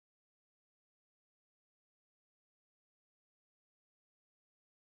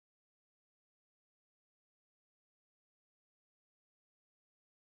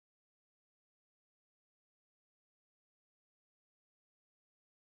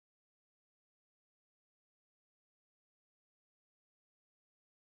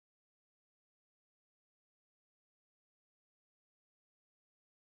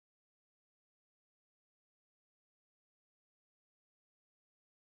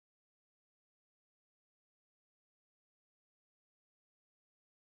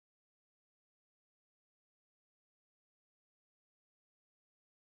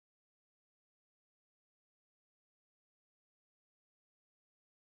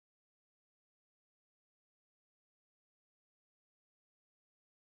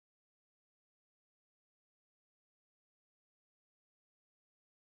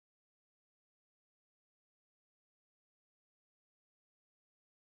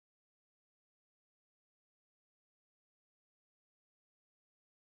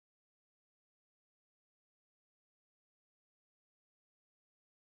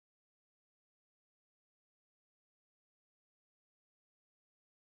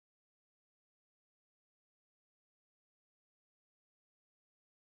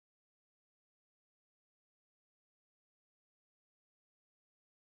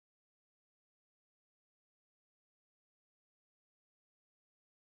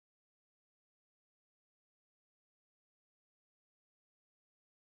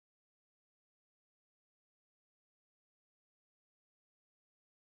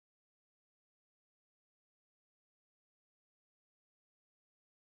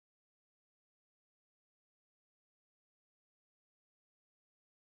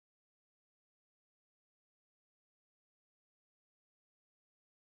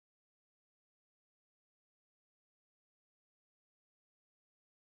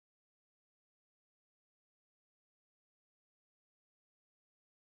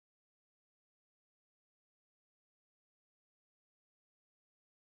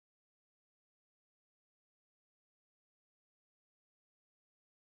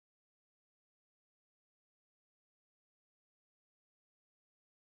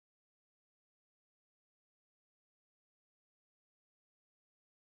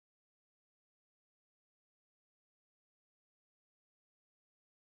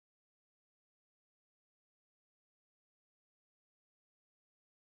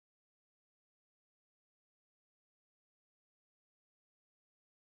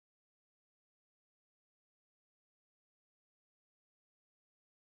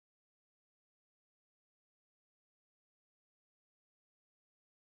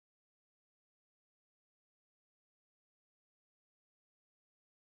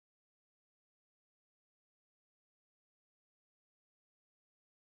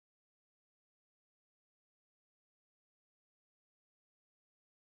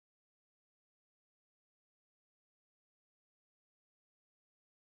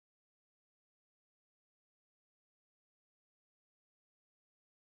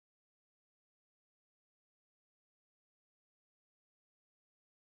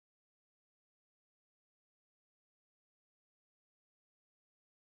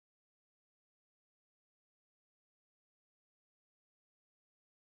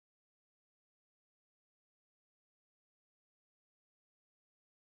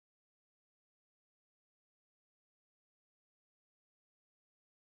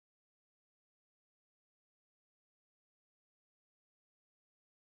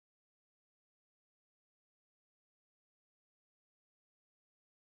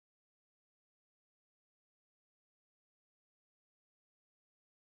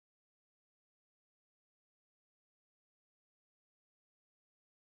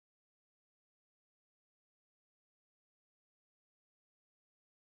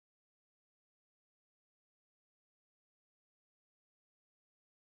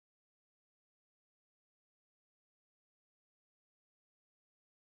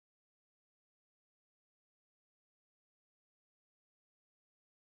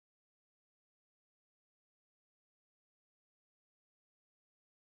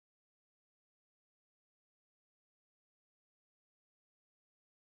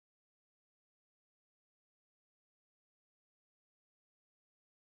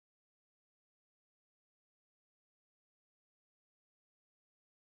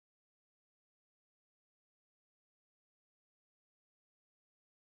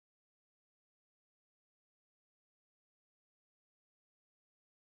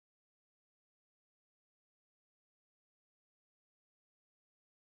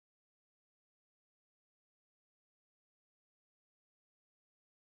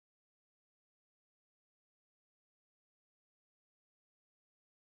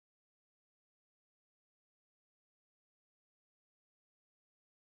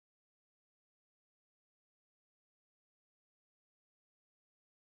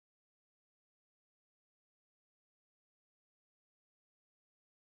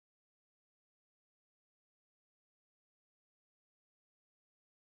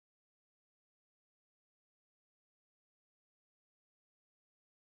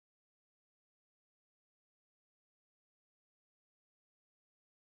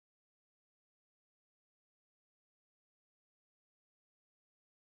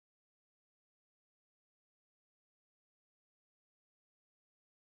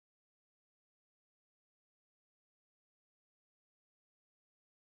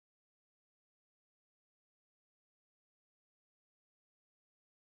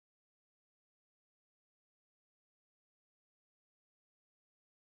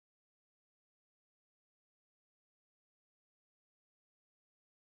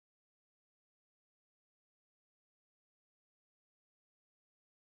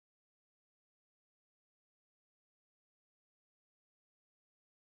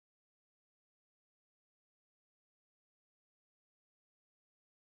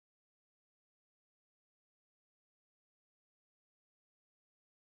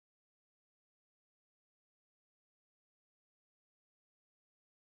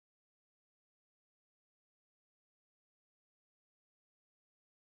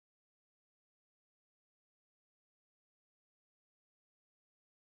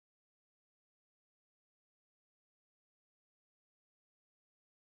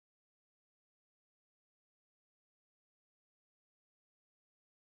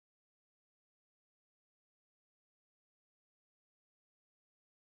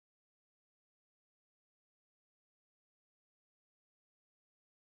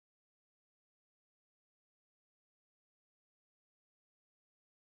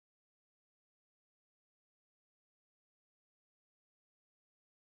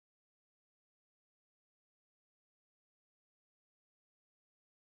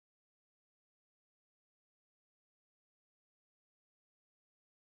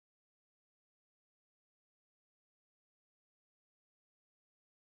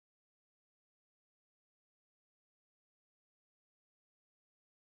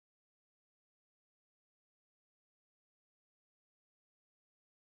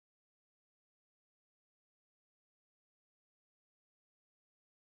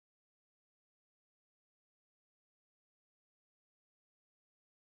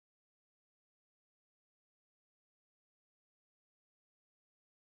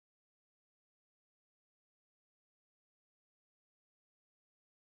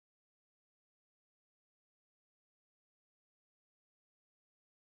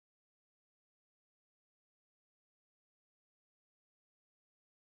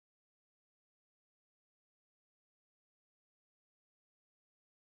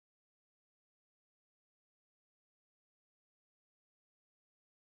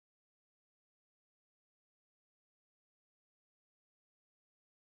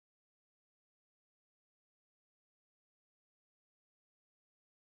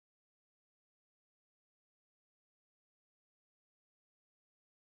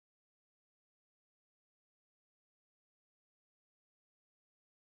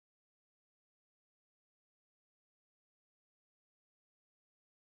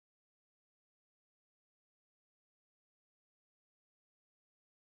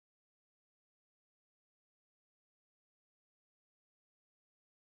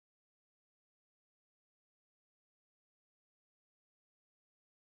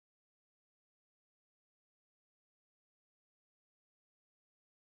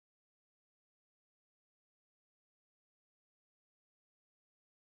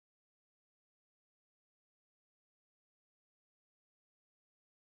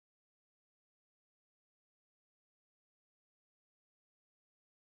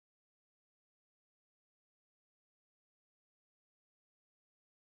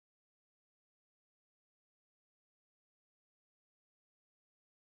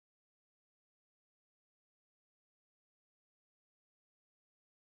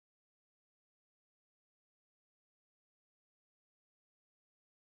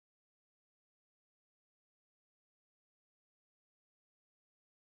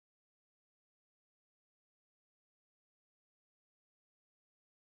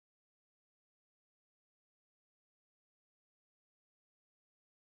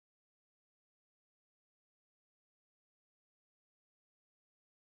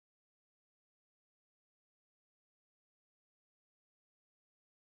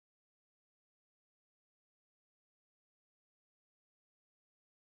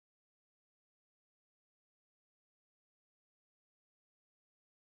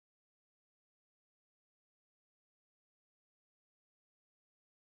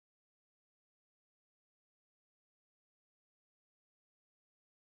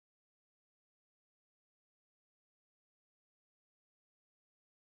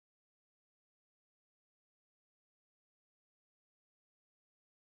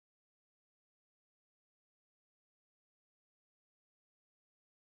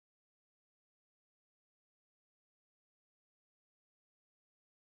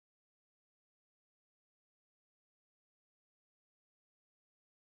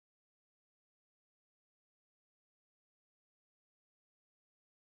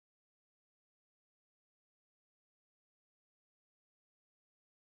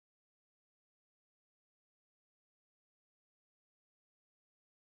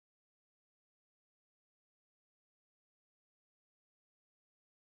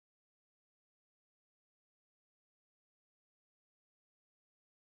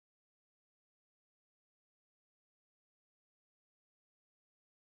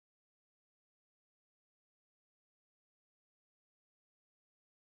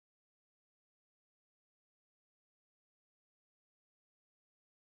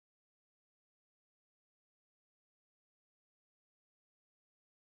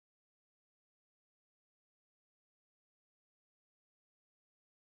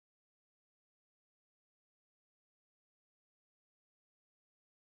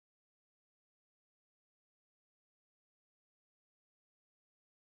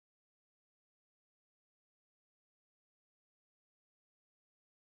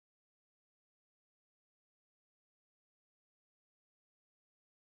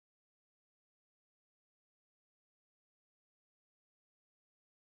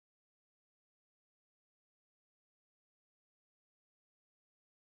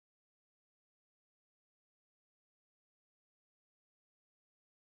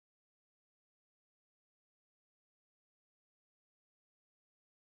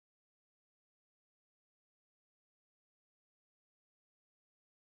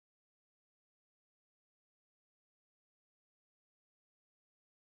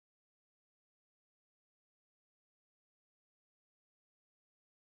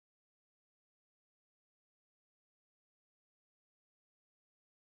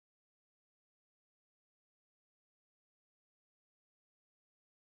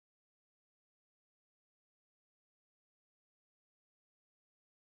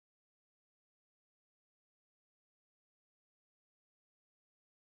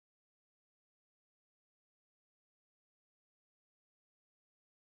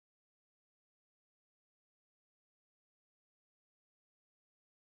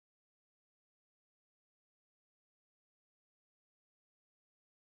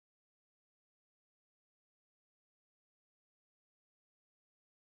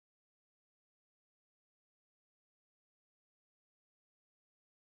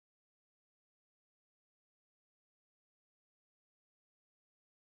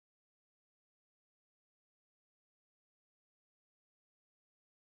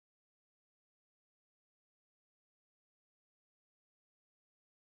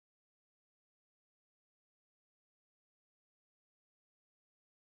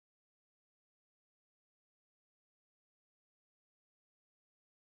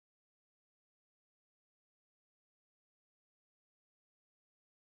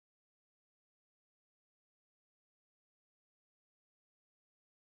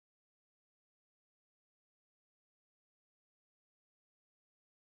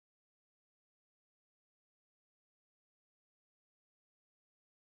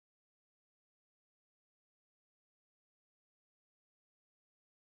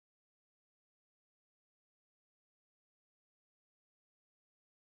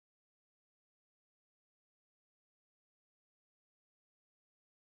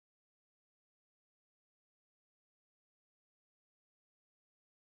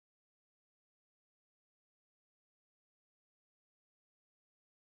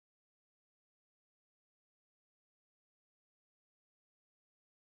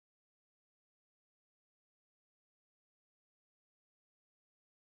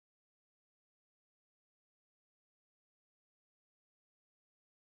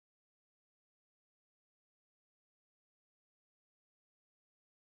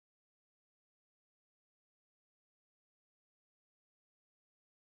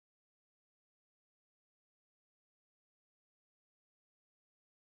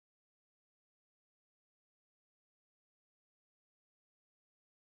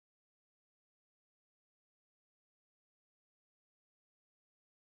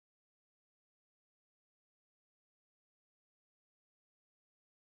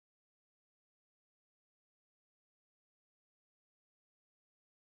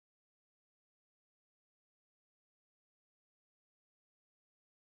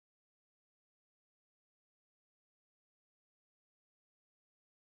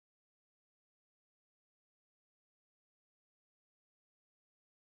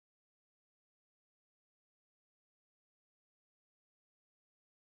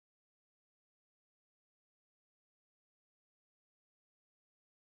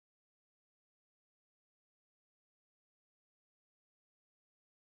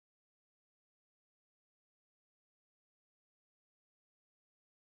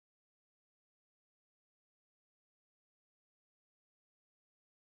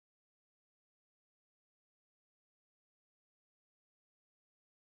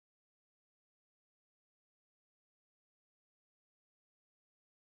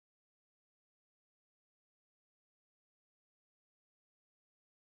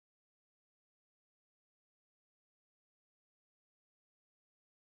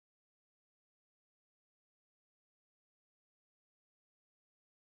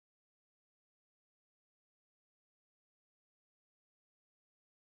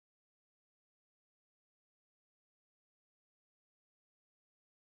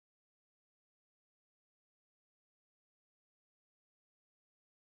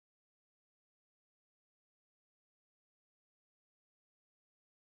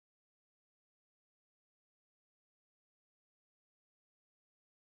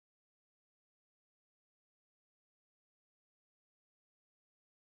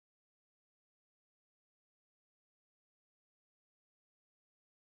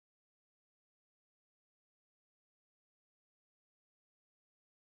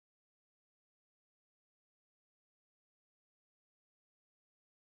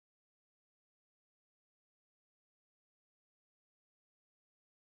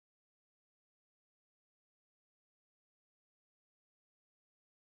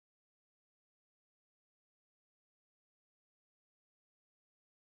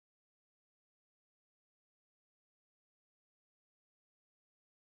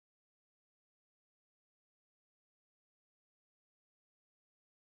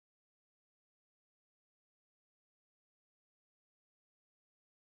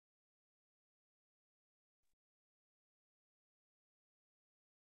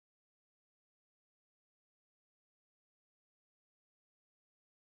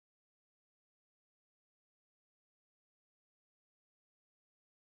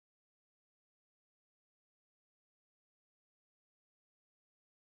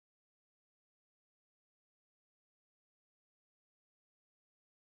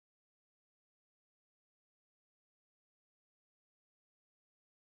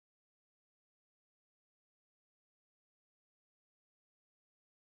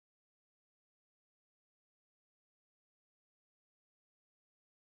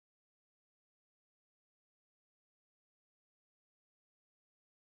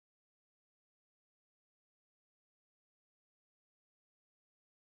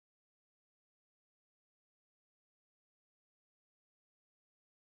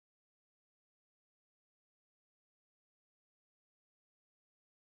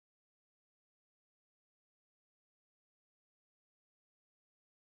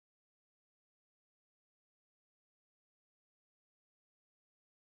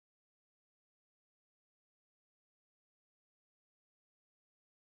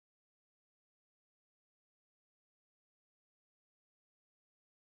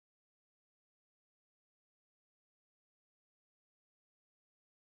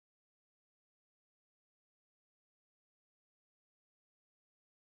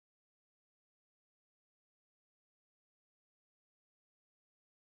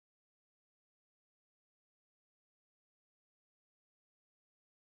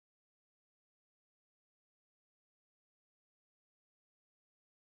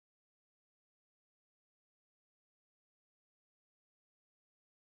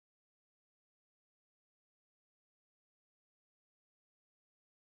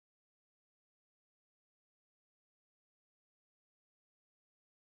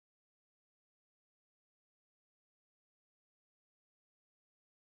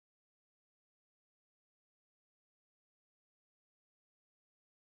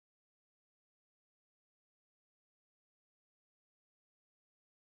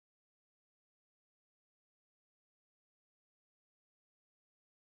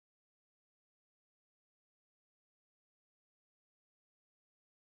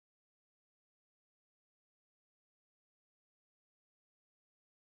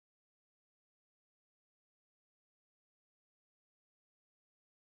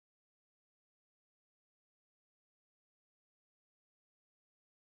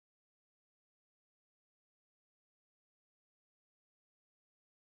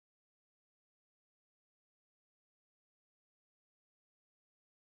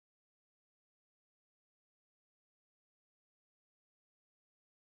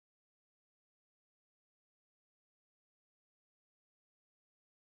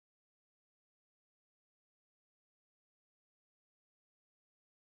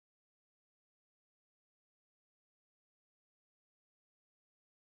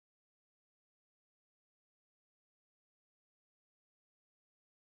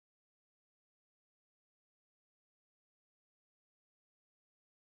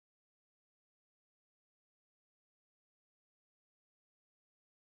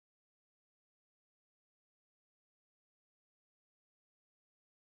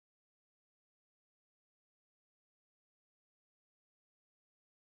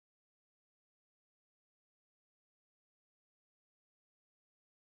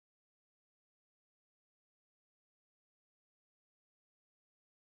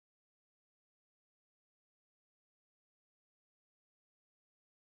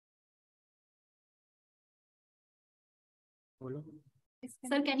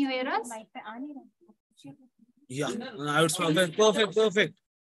Sir, can you hear us? Yeah, now it's perfect, perfect.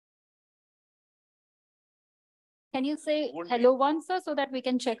 Can you say hello once, sir, so that we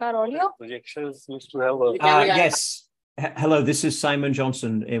can check our audio? Projections used to have a... Yes. Hello, this is Simon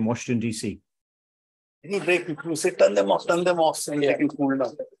Johnson in Washington, D.C. Any break, you say turn them off, so they can cool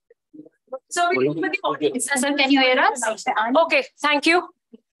down. So, sir, can you hear us? Okay, thank you.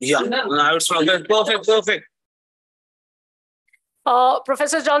 Yeah, now it's perfect.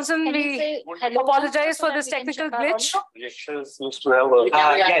 Professor Johnson, we apologize for this technical glitch. Projections used to have a...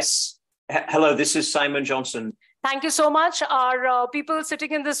 Yes. Hello, this is Simon Johnson. Thank you so much. Our people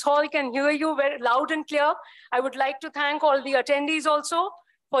sitting in this hall can hear you very loud and clear. I would like to thank all the attendees also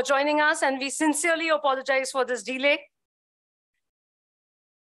for joining us, and we sincerely apologize for this delay.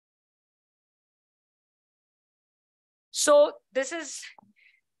 So this is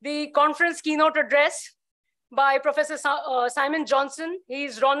the conference keynote address by Professor Simon Johnson. He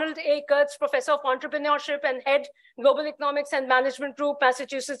is Ronald A. Kurtz Professor of Entrepreneurship and Head, Global Economics and Management Group,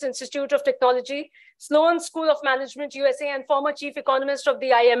 Massachusetts Institute of Technology, Sloan School of Management, USA, and former Chief Economist of the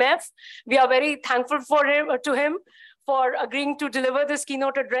IMF. We are very thankful to him for agreeing to deliver this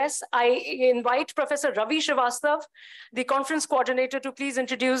keynote address. I invite Professor Ravi Srivastav, the conference coordinator, to please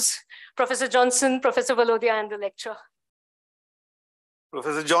introduce Professor Johnson, Professor Valodia, and the lecture.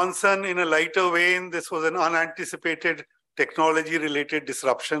 Professor Johnson, in a lighter vein, this was an unanticipated technology-related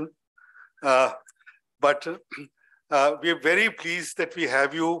disruption. But we are very pleased that we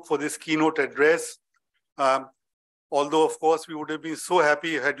have you for this keynote address. Although, of course, we would have been so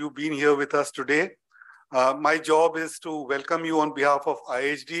happy had you been here with us today. My job is to welcome you on behalf of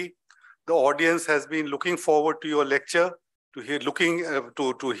IHD. The audience has been looking forward to your lecture, to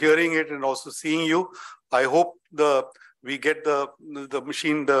hearing it and also seeing you. I hope we get the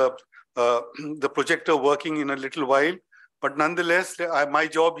projector working in a little while. But nonetheless, my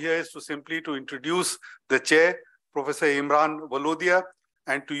job here is to simply introduce the chair, Professor Imran Valodia,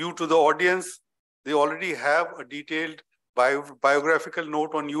 and to the audience. They already have a detailed biographical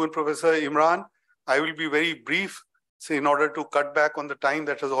note on you and Professor Imran. I will be very brief, so in order to cut back on the time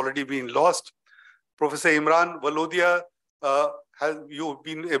that has already been lost. Professor Imran Valodia,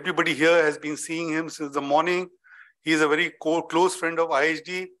 everybody here has been seeing him since the morning. He is a very close friend of IHD.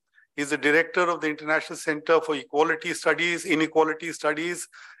 He is the director of the International Center for Inequality Studies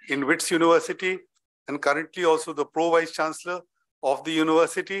in Wits University, and currently also the Pro-Vice Chancellor of the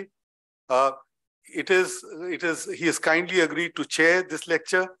university. He has kindly agreed to chair this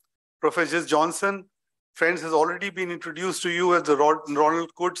lecture. Professor Johnson, friends, has already been introduced to you as the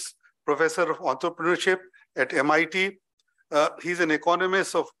Ronald Kurtz Professor of Entrepreneurship at MIT. He's an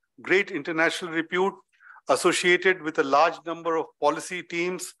economist of great international repute, associated with a large number of policy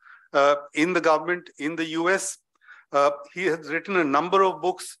teams in the government in the US. He has written a number of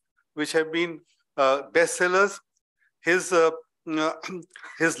books which have been bestsellers. His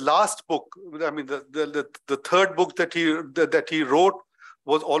last book, the third book that he wrote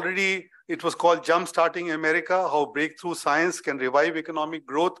was called Jumpstarting America: How Breakthrough Science Can Revive Economic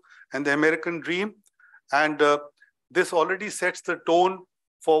Growth and the American Dream. And this already sets the tone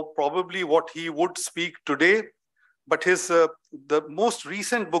for probably what he would speak today. But the most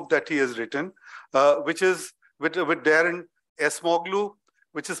recent book that he has written, which is with Darren Acemoglu,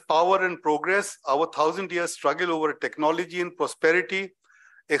 which is Power and Progress, Our 1,000-Year Struggle Over Technology and Prosperity,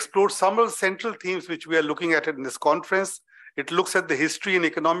 explores some of the central themes which we are looking at in this conference. It looks at the history and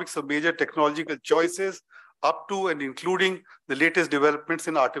economics of major technological choices, up to and including the latest developments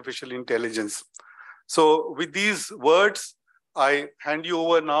in artificial intelligence. So with these words, I hand you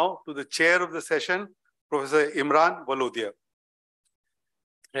over now to the chair of the session, Professor Imran Valodia.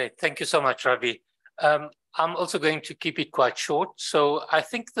 Great, thank you so much, Ravi. I'm also going to keep it quite short. So I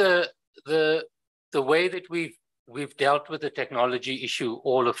think the way that we've dealt with the technology issue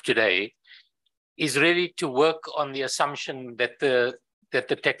all of today is really to work on the assumption that the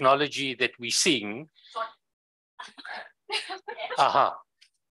technology that we're seeing.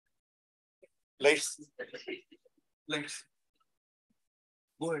 Let's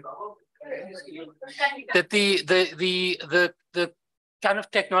go ahead. That the kind of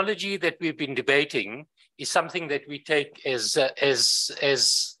technology that we've been debating is something that we take as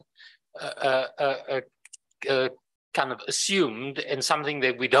kind of assumed, and something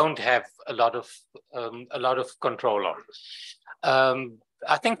that we don't have a lot of control on.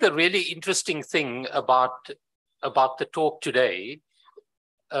 I think the really interesting thing about the talk today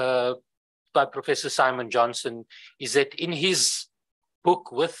by Professor Simon Johnson is that in his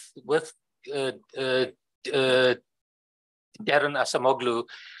book with Darren Acemoglu,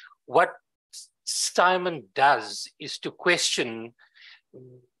 what Simon does is to question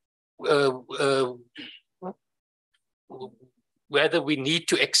whether we need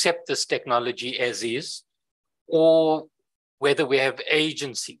to accept this technology as is, or whether we have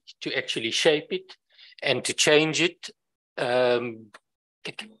agency to actually shape it and to change it kind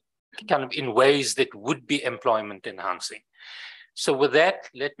of in ways that would be employment enhancing. So with that,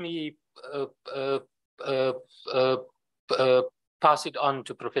 let me pass it on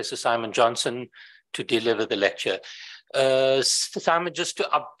to Professor Simon Johnson to deliver the lecture. Simon, just to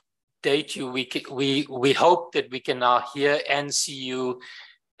update you, we hope that we can now hear and see you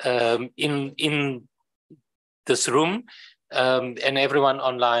in this room, and everyone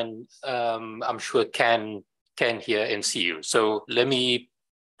online, I'm sure can hear and see you. So let me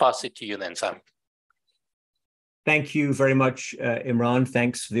pass it to you then, Simon. Thank you very much, Imran.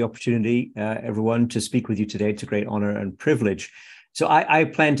 Thanks for the opportunity, everyone, to speak with you today. It's a great honor and privilege. So I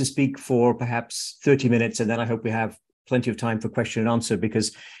plan to speak for perhaps 30 minutes, and then I hope we have plenty of time for question and answer,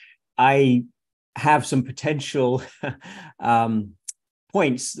 because I have some potential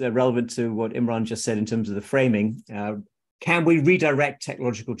points relevant to what Imran just said in terms of the framing. Can we redirect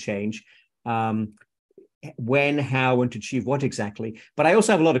technological change? When, how, and to achieve what exactly? But I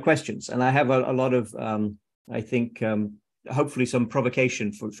also have a lot of questions, and I have a lot of, I think, hopefully some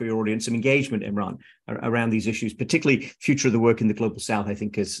provocation for your audience, some engagement, Imran, around these issues, particularly future of the work in the Global South. I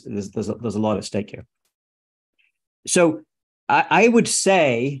think there's a lot at stake here. So I would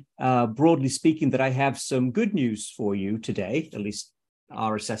say, broadly speaking, that I have some good news for you today, at least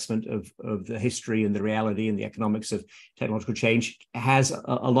our assessment of the history and the reality and the economics of technological change has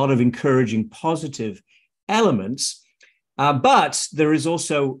a lot of encouraging positive elements. But there is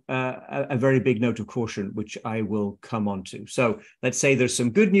also a very big note of caution, which I will come on to. So let's say there's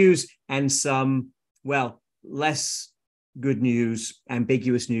some good news and some, well, less good news,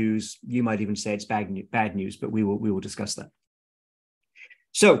 ambiguous news. You might even say it's bad news, but we will discuss that.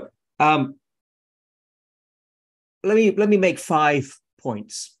 So let me make 5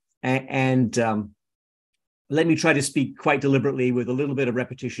 points, and let me try to speak quite deliberately with a little bit of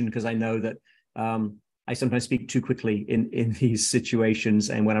repetition, because I know that I sometimes speak too quickly in these situations,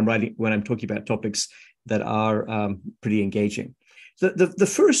 and when I'm talking about topics that are pretty engaging.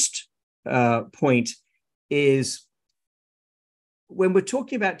 The first point is, when we're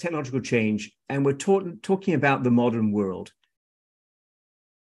talking about technological change and we're talking about the modern world,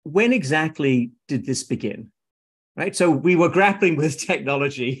 when exactly did this begin? Right, so we were grappling with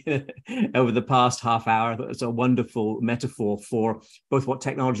technology over the past half hour. It's a wonderful metaphor for both what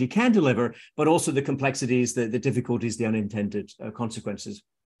technology can deliver, but also the complexities, the difficulties, the unintended consequences.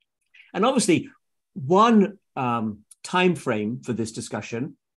 And obviously, one time frame for this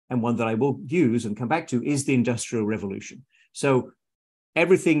discussion, and one that I will use and come back to, is the Industrial Revolution. So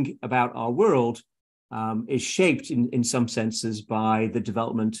everything about our world is shaped in some senses by the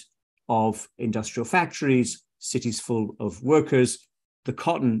development of industrial factories, cities full of workers, the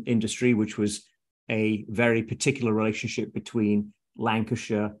cotton industry, which was a very particular relationship between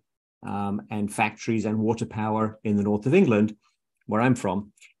Lancashire and factories and water power in the north of England, where I'm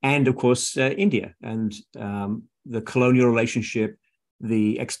from, and of course, India, and the colonial relationship,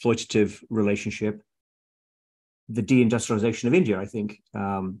 the exploitative relationship, the deindustrialization of India, I think,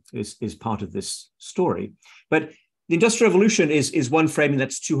 is part of this story. But the Industrial Revolution is one framing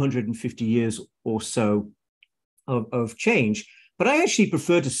that's 250 years or so of change. But I actually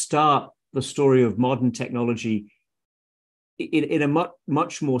prefer to start the story of modern technology in a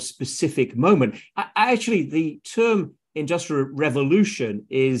much more specific moment. Actually, the term Industrial Revolution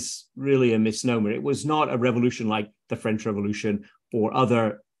is really a misnomer. It was not a revolution like the French Revolution or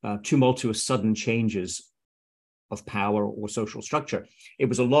other tumultuous sudden changes of power or social structure. It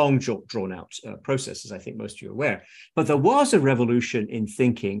was a long, drawn-out process, as I think most of you are aware. But there was a revolution in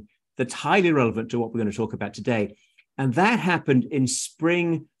thinking that's highly relevant to what we're going to talk about today. And that happened in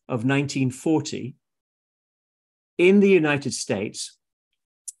spring of 1940 in the United States,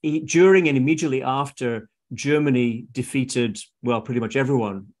 during and immediately after Germany defeated, well, pretty much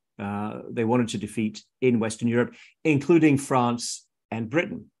everyone they wanted to defeat in Western Europe, including France and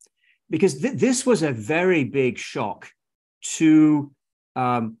Britain. Because this was a very big shock to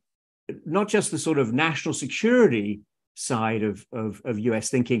not just the sort of national security side of US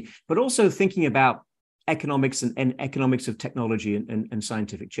thinking, but also thinking about economics and economics of technology and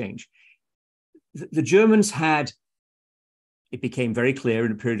scientific change. The Germans had, it became very clear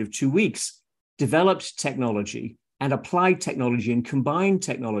in a period of 2 weeks, developed technology and applied technology and combined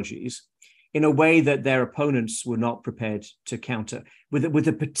technologies in a way that their opponents were not prepared to counter, with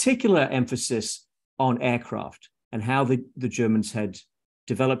a particular emphasis on aircraft and how the Germans had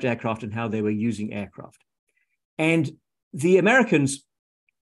developed aircraft and how they were using aircraft. And the Americans,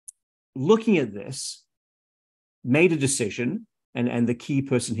 looking at this, made a decision, and the key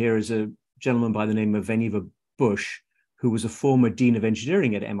person here is a gentleman by the name of Vannevar Bush, who was a former dean of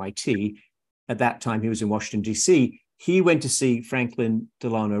engineering at MIT. At that time, he was in Washington, D.C. He went to see Franklin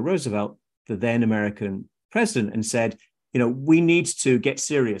Delano Roosevelt, the then American president, and said, we need to get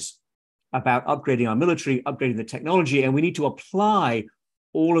serious about upgrading our military, upgrading the technology, and we need to apply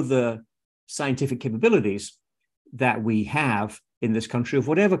all of the scientific capabilities that we have in this country of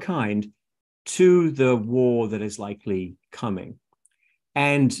whatever kind to the war that is likely coming.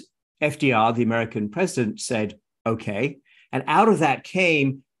 And FDR, the American president, said, okay. And out of that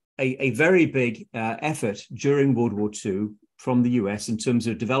came a very big effort during World War II from the US in terms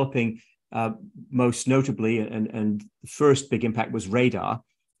of developing, most notably, and the first big impact was radar,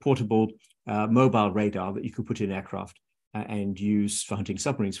 portable mobile radar that you could put in aircraft and use for hunting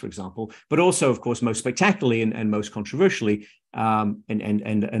submarines, for example. But also, of course, most spectacularly and most controversially, and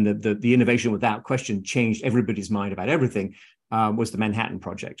the innovation without question changed everybody's mind about everything, was the Manhattan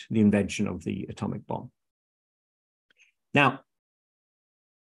Project, the invention of the atomic bomb. Now,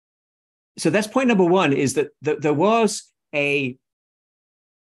 so that's point number one, is that there was a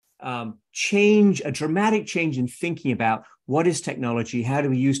change, a dramatic change in thinking about what is technology, how do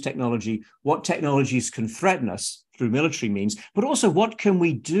we use technology, what technologies can threaten us through military means, but also what can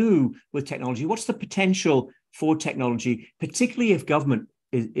we do with technology, what's the potential for technology, particularly if government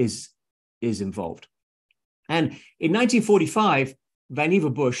is involved. And in 1945,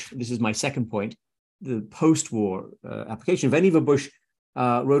 Vannevar Bush, this is my second point, the post-war application, Vannevar Bush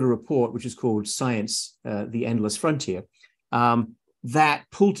wrote a report which is called Science, the Endless Frontier, that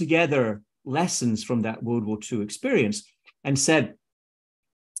pulled together lessons from that World War II experience and said,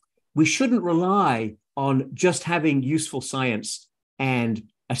 we shouldn't rely on just having useful science and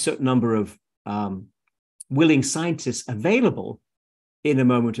a certain number of willing scientists available in a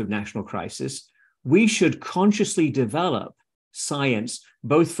moment of national crisis. We should consciously develop science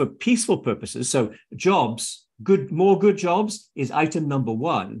both for peaceful purposes. So jobs, more good jobs is item number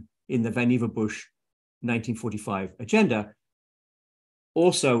one in the Vannevar Bush 1945 agenda.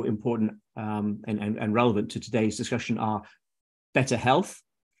 Also important and relevant to today's discussion are better health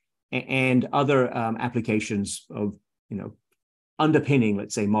and other applications of, underpinning,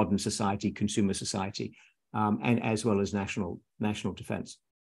 let's say, modern society, consumer society, and as well as national defense.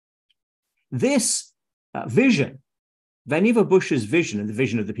 This vision, Vannevar Bush's vision, and the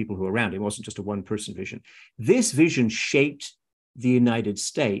vision of the people who were around him, wasn't just a one-person vision. This vision shaped the United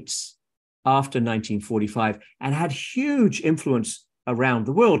States after 1945 and had huge influence around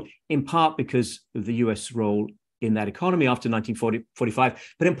the world, in part because of the US role in that economy after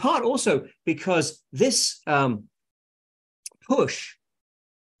 1945, but in part also because this push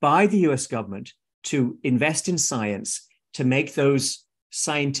by the US government to invest in science, to make that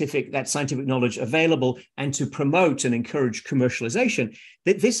scientific knowledge available, and to promote and encourage commercialization,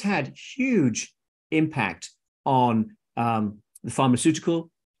 that this had huge impact on the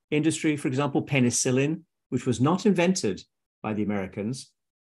pharmaceutical industry. For example, penicillin, which was not invented by the Americans,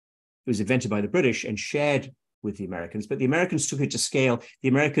 it was invented by the British and shared with the Americans, but the Americans took it to scale. The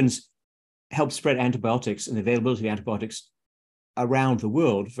Americans helped spread antibiotics and the availability of antibiotics around the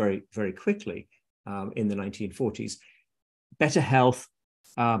world very, very quickly in the 1940s. Better health,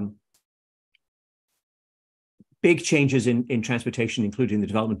 big changes in transportation, including the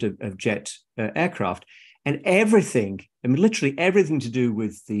development of jet aircraft, and everything, literally everything to do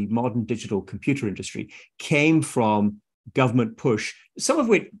with the modern digital computer industry came from government push, some of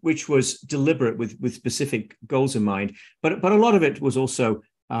which was deliberate with specific goals in mind, but a lot of it was also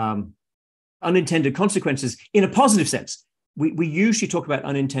unintended consequences in a positive sense. We usually talk about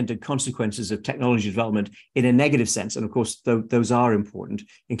unintended consequences of technology development in a negative sense, and of course those are important,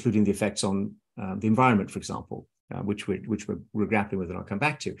 including the effects on the environment, for example, which we're grappling with, and I'll come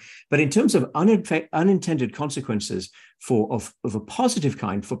back to. But in terms of unintended consequences of a positive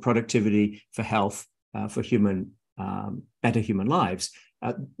kind for productivity, for health, for better human lives,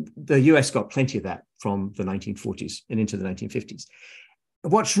 the US got plenty of that from the 1940s and into the 1950s.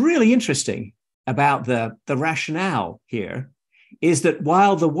 What's really interesting about the rationale here is that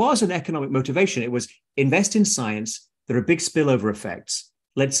while there was an economic motivation, it was invest in science, there are big spillover effects.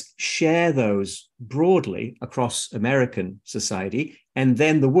 Let's share those broadly across American society and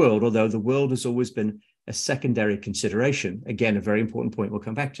then the world, although the world has always been a secondary consideration. Again, a very important point we'll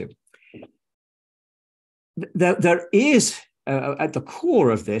come back to. There is, at the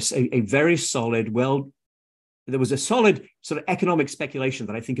core of this, a very solid, there was a solid sort of economic speculation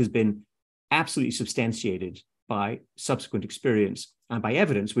that I think has been absolutely substantiated by subsequent experience and by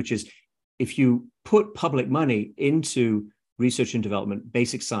evidence, which is if you put public money into research and development,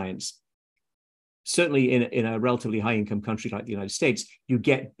 basic science, certainly in a relatively high income country like the United States, you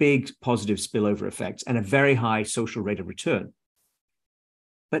get big positive spillover effects and a very high social rate of return.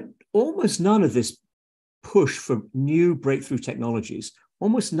 But almost none of this push for new breakthrough technologies,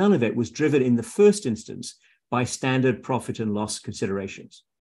 almost none of it was driven in the first instance by standard profit and loss considerations.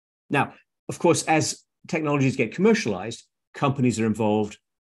 Now, of course, as technologies get commercialized, companies are involved,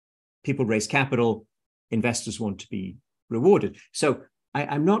 people raise capital, investors want to be rewarded. So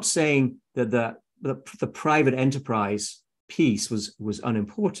I'm not saying that the private enterprise piece was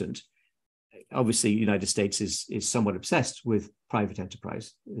unimportant. Obviously, the United States is somewhat obsessed with private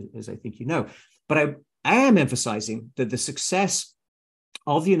enterprise, as I think you know. But I am emphasizing that the success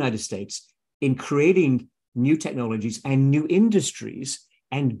of the United States in creating new technologies and new industries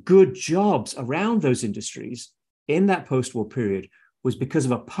and good jobs around those industries in that post-war period was because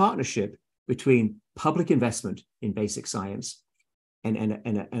of a partnership between public investment in basic science and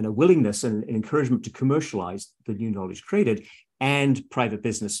a willingness and an encouragement to commercialize the new knowledge created, and private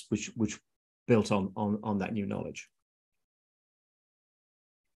business, which built on that new knowledge.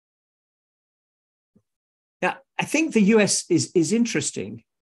 Now, I think the US is interesting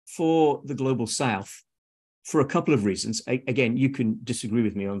for the Global South for a couple of reasons. Again, you can disagree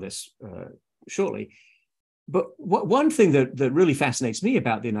with me on this shortly. But one thing that really fascinates me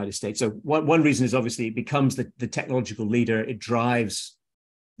about the United States, so one reason is obviously it becomes the technological leader. It drives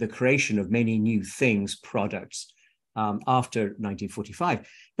the creation of many new things, products, after 1945.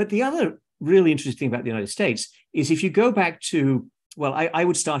 But the other really interesting thing about the United States is if you go back to, well, I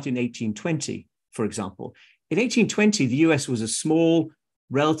would start in 1820, for example. In 1820, the US was a small,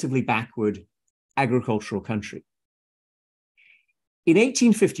 relatively backward agricultural country. In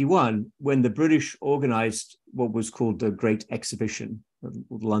 1851, when the British organized what was called the Great Exhibition, the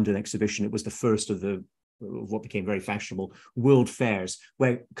London Exhibition, it was the first of what became very fashionable world fairs,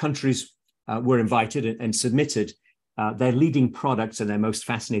 where countries were invited and submitted their leading products and their most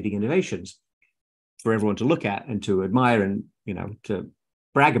fascinating innovations for everyone to look at and to admire and, to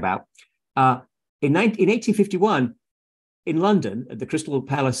brag about. In 1851, in London, at the Crystal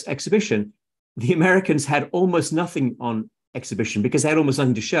Palace Exhibition, the Americans had almost nothing on exhibition because they had almost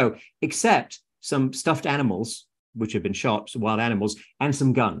nothing to show except some stuffed animals, which had been shot, some wild animals, and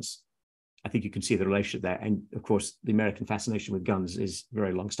some guns. I think you can see the relation there. And of course, the American fascination with guns is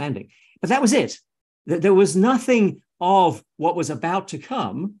very long-standing. But that was it. There was nothing of what was about to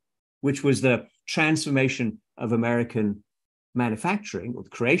come, which was the transformation of American manufacturing, or the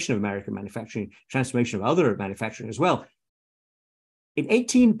creation of American manufacturing, transformation of other manufacturing as well. By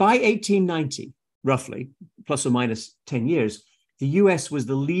 1890, roughly, plus or minus 10 years, the US was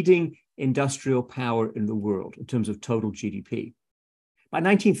the leading industrial power in the world in terms of total GDP. By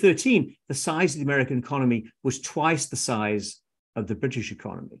 1913, the size of the American economy was twice the size of the British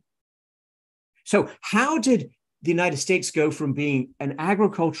economy. So how did the United States go from being an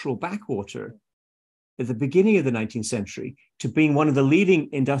agricultural backwater at the beginning of the 19th century to being one of the leading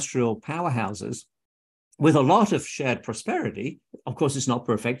industrial powerhouses with a lot of shared prosperity? Of course, it's not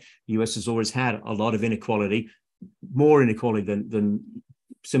perfect. The US has always had a lot of inequality, more inequality than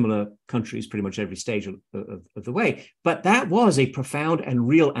similar countries, pretty much every stage of the way. But that was a profound and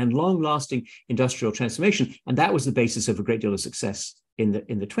real and long-lasting industrial transformation. And that was the basis of a great deal of success in the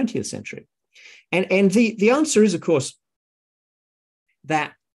 20th century. And the answer is, of course,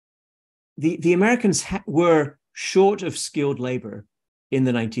 that the Americans were short of skilled labor in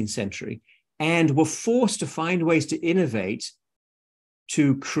the 19th century and were forced to find ways to innovate,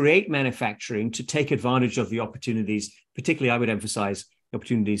 to create manufacturing, to take advantage of the opportunities, particularly I would emphasize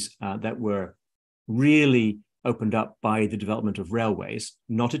opportunities that were really opened up by the development of railways,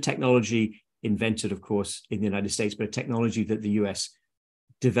 not a technology invented, of course, in the United States, but a technology that the US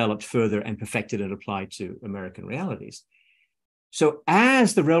developed further and perfected and applied to American realities. So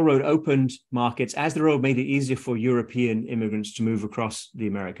as the railroad opened markets, as the railroad made it easier for European immigrants to move across the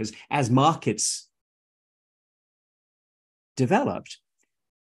Americas, as markets developed,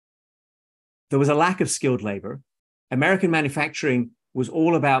 there was a lack of skilled labor. American manufacturing was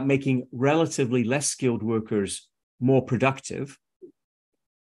all about making relatively less skilled workers more productive.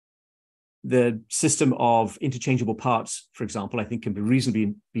 The system of interchangeable parts, for example, I think can be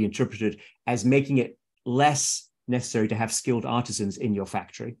reasonably be interpreted as making it less necessary to have skilled artisans in your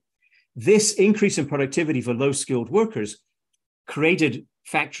factory. This increase in productivity for low-skilled workers created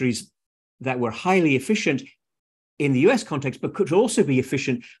factories that were highly efficient in the US context, but could also be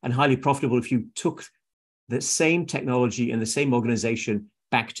efficient and highly profitable if you took the same technology and the same organization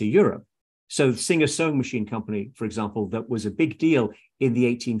back to Europe. So Singer Sewing Machine Company, for example, that was a big deal in the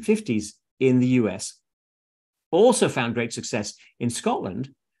 1850s in the US, also found great success in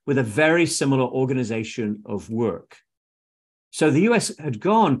Scotland with a very similar organization of work. So the US had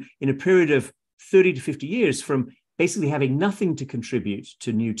gone in a period of 30 to 50 years from basically having nothing to contribute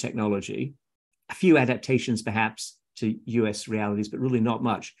to new technology, a few adaptations perhaps to US realities, but really not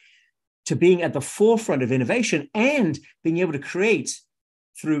much, to being at the forefront of innovation and being able to create,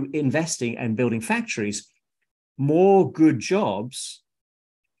 through investing and building factories, more good jobs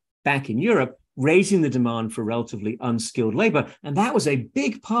back in Europe, raising the demand for relatively unskilled labor. And that was a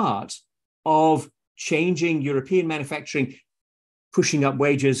big part of changing European manufacturing, pushing up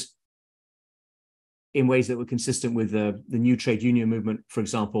wages in ways that were consistent with the new trade union movement, for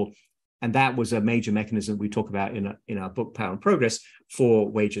example. And that was a major mechanism we talk about in our book, Power and Progress, for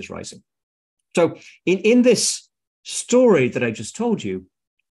wages rising. So in this story that I just told you,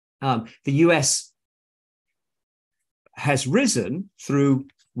 the US has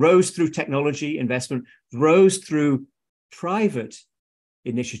rose through technology investment, rose through private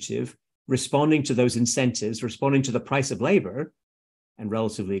initiative, responding to those incentives, responding to the price of labor and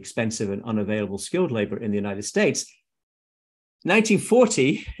relatively expensive and unavailable skilled labor in the United States.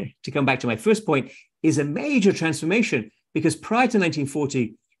 1940, to come back to my first point, is a major transformation because prior to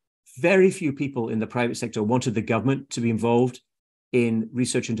 1940, very few people in the private sector wanted the government to be involved in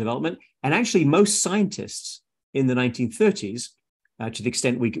research and development. And actually, most scientists in the 1930s, to the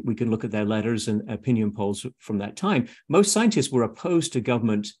extent we can look at their letters and opinion polls from that time, most scientists were opposed to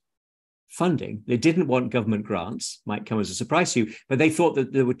government funding. They didn't want government grants, might come as a surprise to you, but they thought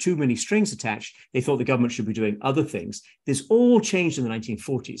that there were too many strings attached. They thought the government should be doing other things. This all changed in the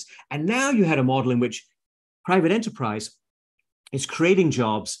 1940s. And now you had a model in which private enterprise is creating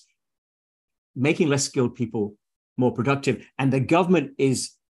jobs, making less skilled people more productive, and the government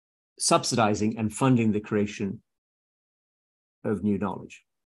is subsidizing and funding the creation of new knowledge.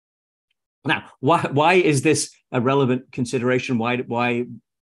 Now, why is this a relevant consideration? Why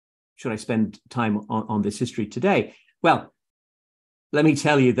should I spend time on this history today? Well, let me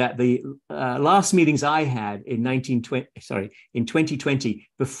tell you that the last meetings I had in 2020,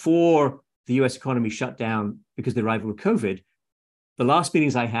 before the US economy shut down because of the arrival of COVID, the last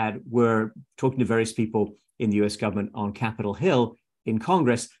meetings I had were talking to various people in the US government on Capitol Hill in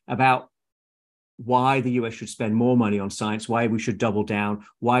Congress about why the US should spend more money on science, why we should double down,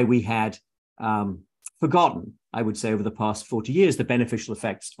 why we had forgotten, I would say, over the past 40 years, the beneficial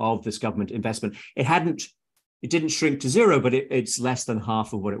effects of this government investment. It didn't shrink to zero, but it's less than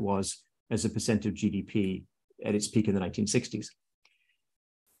half of what it was as a percent of GDP at its peak in the 1960s.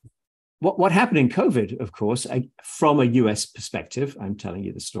 What happened in COVID, of course, from a US perspective, I'm telling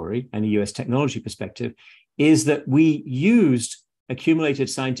you the story, and a US technology perspective, is that we used accumulated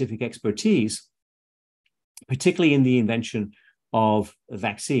scientific expertise, particularly in the invention of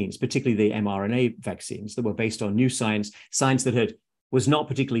vaccines, particularly the mRNA vaccines that were based on new science that was not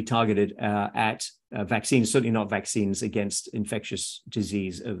particularly targeted at vaccines, certainly not vaccines against infectious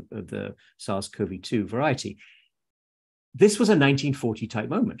disease of the SARS-CoV-2 variety. This was a 1940 type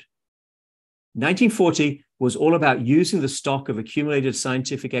moment. 1940 was all about using the stock of accumulated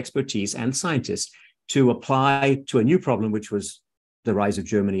scientific expertise and scientists to apply to a new problem, which was the rise of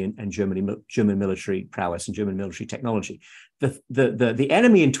Germany and German military prowess and German military technology. The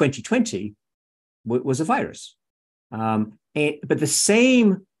enemy in 2020 was a virus. But the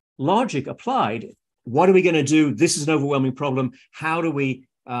same logic applied. What are we going to do? This is an overwhelming problem. How do we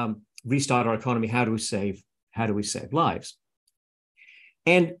restart our economy? How do we save lives?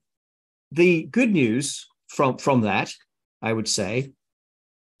 And the good news from that, I would say,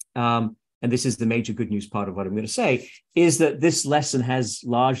 and this is the major good news part of what I'm going to say, is that this lesson has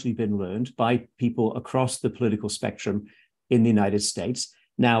largely been learned by people across the political spectrum in the United States.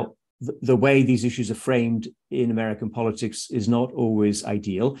 Now, the way these issues are framed in American politics is not always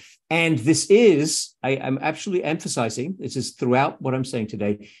ideal. And this is, I'm actually emphasizing, this is throughout what I'm saying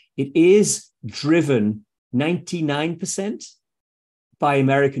today, it is driven 99% by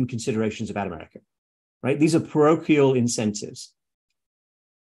American considerations about America, right? These are parochial incentives,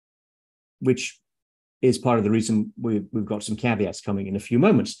 which is part of the reason we've got some caveats coming in a few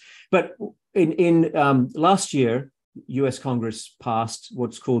moments. But in last year, US Congress passed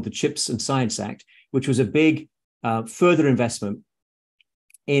what's called the CHIPS and Science Act, which was a big further investment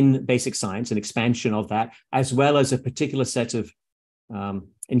in basic science and expansion of that, as well as a particular set of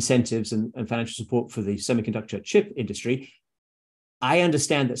incentives and financial support for the semiconductor chip industry. I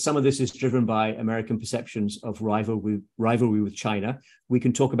understand that some of this is driven by American perceptions of rivalry with China. We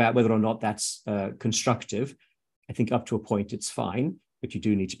can talk about whether or not that's constructive. I think up to a point, it's fine. but you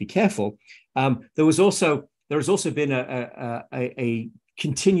do need to be careful. There has also been a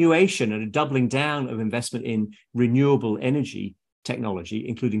continuation and a doubling down of investment in renewable energy technology,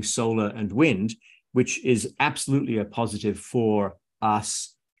 including solar and wind, which is absolutely a positive for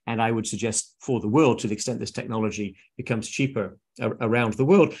us, and I would suggest for the world, to the extent this technology becomes cheaper around the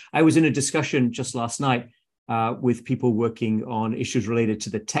world. I was in a discussion just last night with people working on issues related to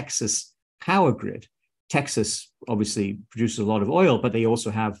the Texas power grid. Texas obviously produces a lot of oil, but they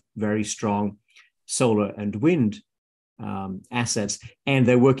also have very strong solar and wind assets, and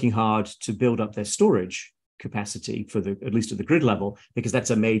they're working hard to build up their storage capacity for at least at the grid level, because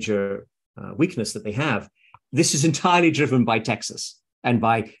that's a major weakness that they have. This is entirely driven by Texas and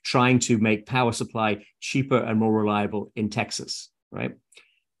by trying to make power supply cheaper and more reliable in Texas, right?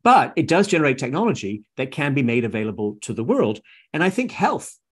 But it does generate technology that can be made available to the world. And I think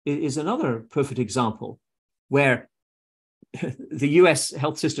health is another perfect example where the US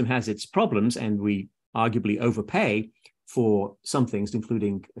health system has its problems, and we arguably overpay for some things,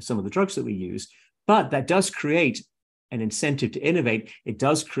 including some of the drugs that we use. But that does create an incentive to innovate. It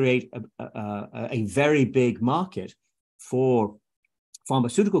does create a very big market for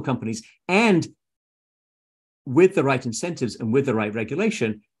pharmaceutical companies. And with the right incentives and with the right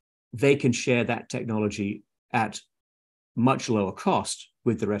regulation, they can share that technology at much lower cost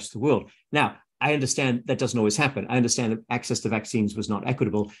with the rest of the world. Now, I understand that doesn't always happen. I understand that access to vaccines was not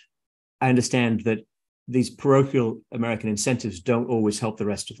equitable. I understand that these parochial American incentives don't always help the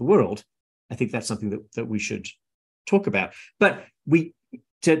rest of the world. I think that's something that we should talk about. But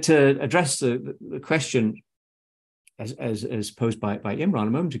to address the question as posed by Imran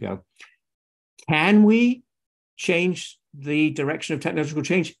a moment ago, can we change the direction of technological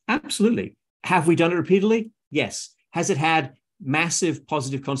change? Absolutely. Have we done it repeatedly? Yes. Has it had massive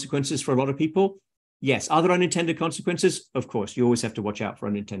positive consequences for a lot of people? Yes. Are there unintended consequences? Of course, you always have to watch out for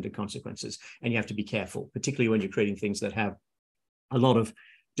unintended consequences, and you have to be careful, particularly when you're creating things that have a lot of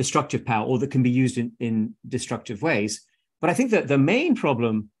destructive power or that can be used in destructive ways. But I think that the main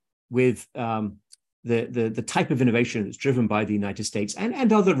problem with the type of innovation that's driven by the United States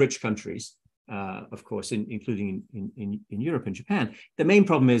and other rich countries, of course, including in Europe and Japan, the main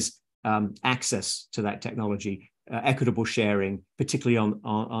problem is access to that technology, equitable sharing, particularly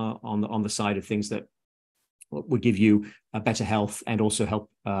on the side of things that would give you a better health and also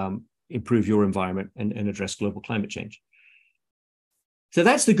help improve your environment and address global climate change. So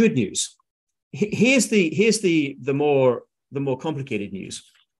that's the good news. Here's the more complicated news,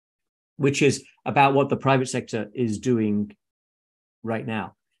 which is about what the private sector is doing right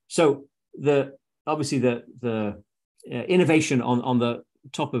now. So obviously the innovation on the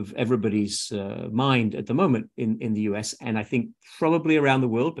top of everybody's mind at the moment in the US, and I think probably around the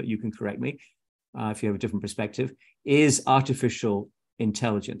world, but you can correct me if you have a different perspective, is artificial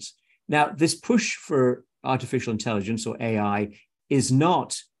intelligence. Now, this push for artificial intelligence, or AI, is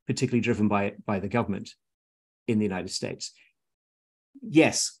not particularly driven by the government in the United States.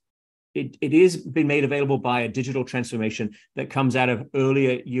 Yes, it is being made available by a digital transformation that comes out of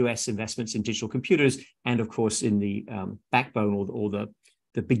earlier US investments in digital computers, and of course in the backbone or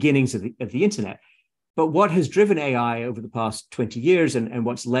the beginnings of the internet. But what has driven AI over the past 20 years and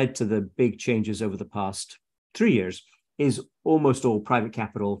what's led to the big changes over the past 3 years is almost all private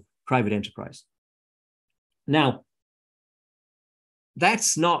capital, private enterprise. Now,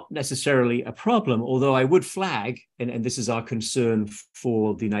 that's not necessarily a problem, although I would flag, and this is our concern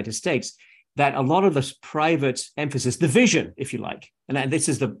for the United States, that a lot of this private emphasis, the vision, if you like, and this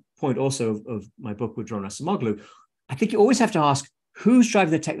is the point also of my book with Ron Acemoglu, I think you always have to ask, who's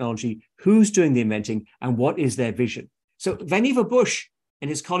driving the technology, who's doing the inventing, and what is their vision? So Vannevar Bush and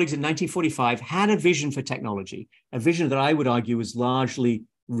his colleagues in 1945 had a vision for technology, a vision that I would argue was largely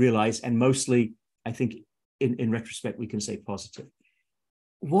realized and mostly, I think, in retrospect, we can say positive.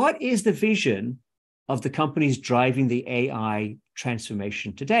 What is the vision of the companies driving the AI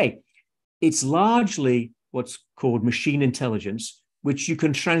transformation today? It's largely what's called machine intelligence, which you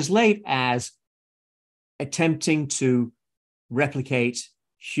can translate as attempting to replicate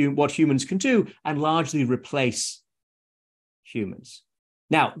what humans can do and largely replace humans.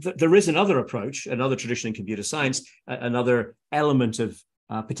 Now, there is another approach, another tradition in computer science, another element of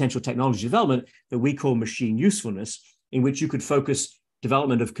potential technology development that we call machine usefulness, in which you could focus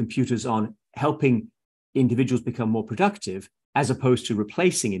development of computers on helping individuals become more productive as opposed to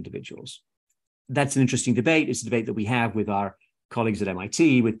replacing individuals. That's an interesting debate. It's a debate that we have with our colleagues at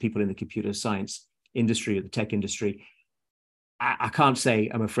MIT, with people in the computer science industry, or the tech industry. I can't say,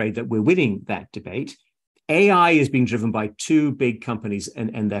 I'm afraid, that we're winning that debate. AI is being driven by two big companies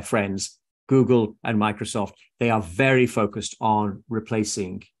and their friends Google and Microsoft, they are very focused on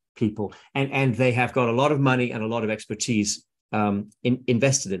replacing people, and they have got a lot of money and a lot of expertise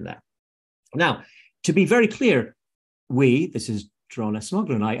invested in that. Now, to be very clear, this is Doron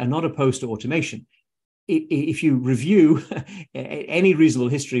Acemoglu and I, are not opposed to automation. If you review any reasonable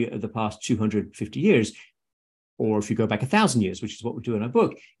history of the past 250 years, or if you go back 1,000 years, which is what we do in our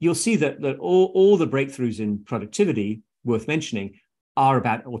book, you'll see that all the breakthroughs in productivity worth mentioning are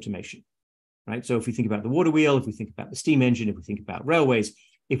about automation, right? So if we think about the water wheel, if we think about the steam engine, if we think about railways,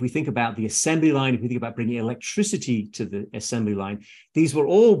 if we think about the assembly line, if we think about bringing electricity to the assembly line, these were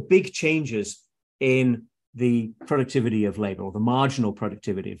all big changes in the productivity of labor, or the marginal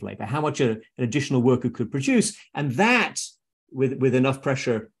productivity of labor, how much an additional worker could produce. And that, with enough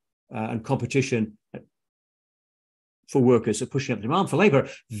pressure and competition for workers, pushing up the demand for labor,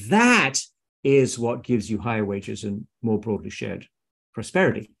 that is what gives you higher wages and more broadly shared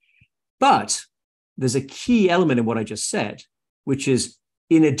prosperity. But there's a key element in what I just said, which is,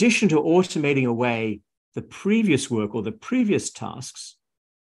 in addition to automating away the previous work or the previous tasks,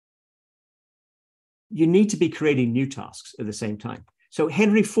 you need to be creating new tasks at the same time. So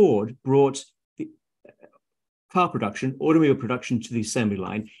Henry Ford brought the car production, automobile production to the assembly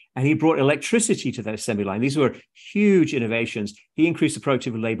line, and he brought electricity to that assembly line. These were huge innovations. He increased the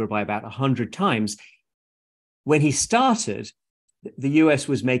productivity of labor by about 100 times. When he started, the US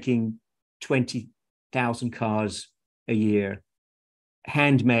was making 20,000 cars a year,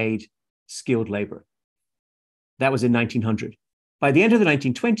 handmade, skilled labor. That was in 1900. By the end of the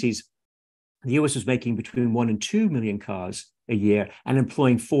 1920s, the US was making between 1 and 2 million cars a year and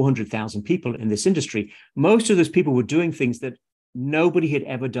employing 400,000 people in this industry. Most of those people were doing things that nobody had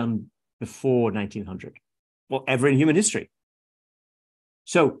ever done before 1900, or ever in human history.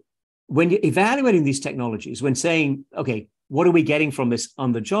 So when you're evaluating these technologies, when saying, okay, what are we getting from this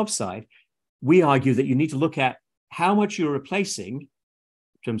on the job side, we argue that you need to look at how much you're replacing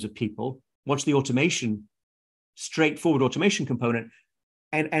in terms of people, what's the automation, straightforward automation component,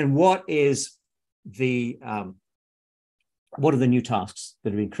 and what is the what are the new tasks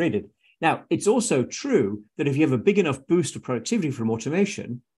that are being created? Now, it's also true that if you have a big enough boost of productivity from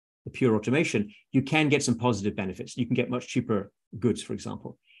automation, the pure automation, you can get some positive benefits. You can get much cheaper goods, for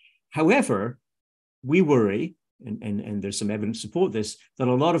example. However, we worry, and there's some evidence to support this, that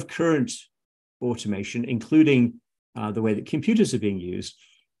a lot of current automation, including the way that computers are being used,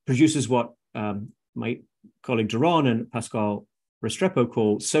 produces what my colleague Doron and Pascal Restrepo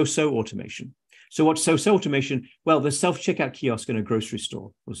call so-so automation. So what's so-so automation? Well, the self-checkout kiosk in a grocery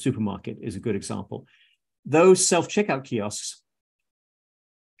store or supermarket is a good example. Those self-checkout kiosks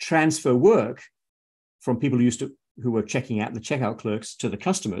transfer work from people who were checking out, the checkout clerks, to the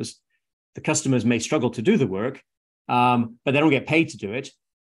customers. The customers may struggle to do the work, but they don't get paid to do it.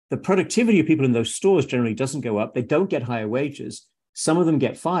 The productivity of people in those stores generally doesn't go up. They don't get higher wages. Some of them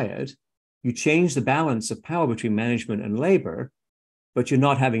get fired. You change the balance of power between management and labor, but you're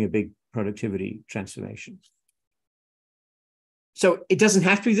not having a big productivity transformation. So it doesn't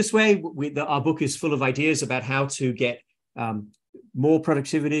have to be this way. Our book is full of ideas about how to get more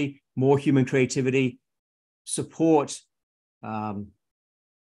productivity, more human creativity, support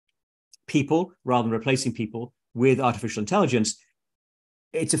people rather than replacing people with artificial intelligence.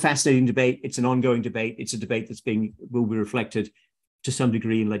 It's a fascinating debate. It's an ongoing debate. It's a debate will be reflected to some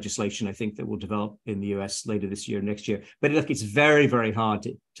degree in legislation, I think, that will develop in the US later this year, next year. But look, it's very, very hard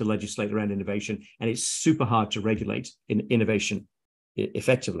to legislate around innovation, and it's super hard to regulate innovation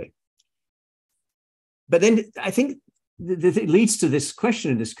effectively. But then I think it leads to this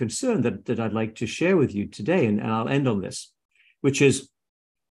question and this concern that I'd like to share with you today, and I'll end on this, which is,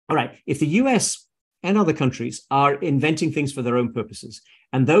 all right, if the US and other countries are inventing things for their own purposes,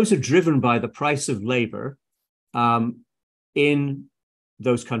 and those are driven by the price of labor in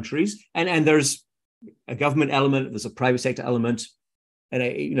those countries, and there's a government element, there's a private sector element, and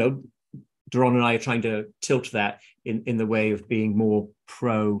Doron and I are trying to tilt that in the way of being more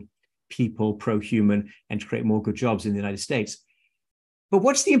pro-people, pro-human, and to create more good jobs in the United States. But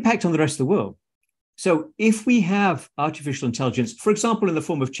what's the impact on the rest of the world? So if we have artificial intelligence, for example, in the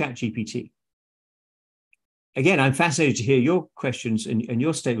form of ChatGPT, again, I'm fascinated to hear your questions and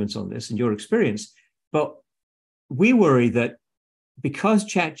your statements on this and your experience, but we worry that because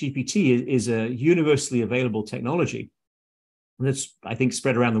ChatGPT is a universally available technology that's, I think,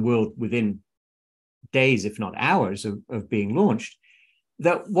 spread around the world within days, if not hours, of being launched,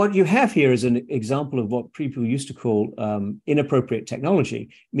 that what you have here is an example of what people used to call inappropriate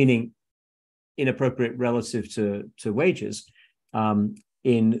technology, meaning inappropriate relative to wages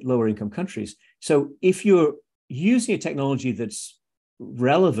in lower income countries. So if you're using a technology that's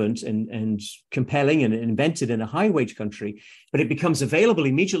relevant and compelling and invented in a high-wage country, but it becomes available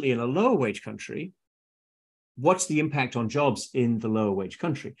immediately in a lower-wage country, what's the impact on jobs in the lower-wage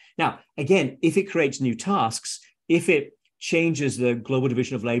country? Now, again, if it creates new tasks, if it changes the global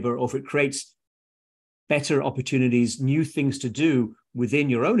division of labor, or if it creates better opportunities, new things to do within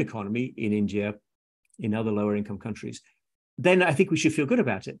your own economy in India, in other lower-income countries, then I think we should feel good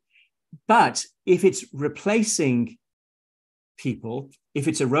about it. But if it's replacing people, if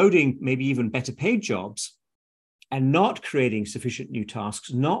it's eroding maybe even better paid jobs and not creating sufficient new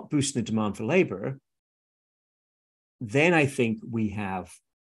tasks, not boosting the demand for labor, then I think we have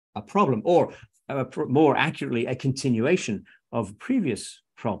a problem, or more accurately, a continuation of a previous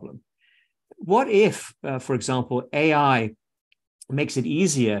problem. What if, for example, AI makes it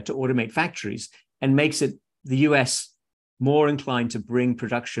easier to automate factories and makes it the US more inclined to bring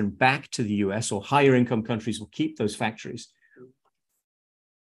production back to the US, or higher income countries will keep those factories?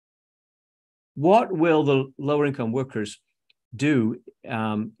 What will the lower income workers do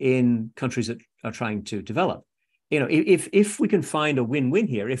in countries that are trying to develop? You know, if we can find a win-win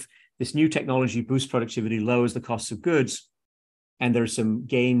here, if this new technology boosts productivity, lowers the cost of goods, and there's some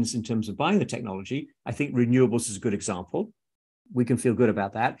gains in terms of buying the technology, I think renewables is a good example. We can feel good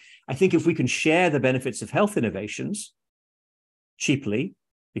about that. I think if we can share the benefits of health innovations cheaply,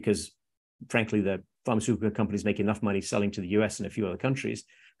 because frankly, the pharmaceutical companies make enough money selling to the US and a few other countries,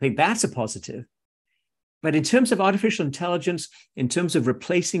 I think that's a positive. But in terms of artificial intelligence, in terms of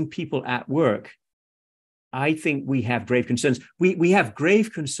replacing people at work, I think we have grave concerns. We have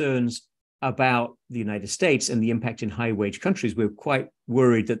grave concerns about the United States and the impact in high-wage countries. We're quite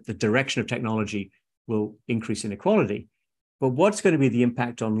worried that the direction of technology will increase inequality. But what's going to be the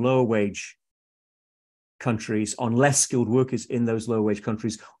impact on lower-wage countries, on less skilled workers in those lower-wage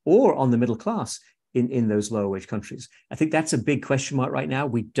countries, or on the middle class in those lower-wage countries? I think that's a big question mark right now.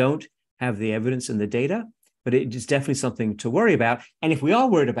 We don't have the evidence and the data, but it is definitely something to worry about. And if we are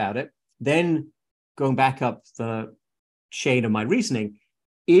worried about it, then going back up the chain of my reasoning,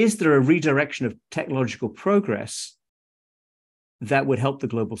 is there a redirection of technological progress that would help the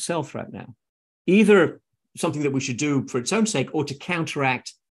global south right now? Either something that we should do for its own sake, or to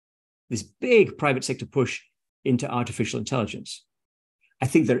counteract this big private sector push into artificial intelligence. I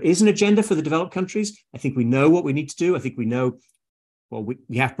think there is an agenda for the developed countries. I think we know what we need to do. I think we know, well,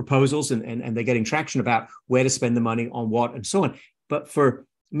 we have proposals and they're getting traction about where to spend the money on what and so on. But for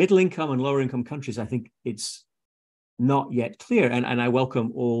middle income and lower income countries, I think it's not yet clear. And I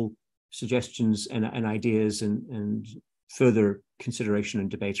welcome all suggestions and ideas and further consideration and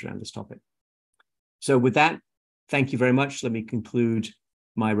debate around this topic. So with that, thank you very much. Let me conclude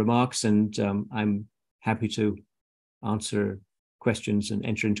my remarks, and I'm happy to answer questions and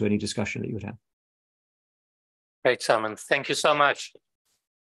enter into any discussion that you would have. Great, Simon. Thank you so much.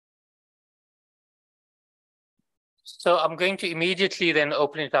 So I'm going to immediately then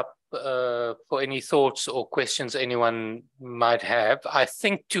open it up for any thoughts or questions anyone might have. I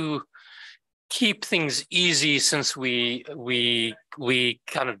think to keep things easy, since we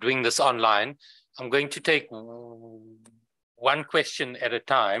kind of doing this online, I'm going to take one question at a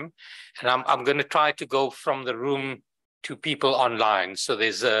time, and I'm going to try to go from the room to people online. So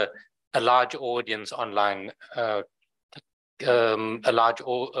there's a large audience online, a large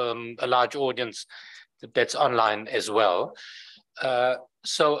audience that's online as well.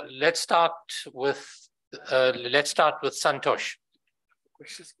 So let's start with Santosh.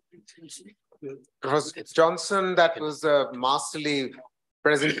 Professor Johnson, that was a masterly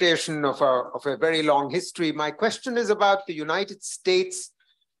presentation of a very long history. My question is about the United States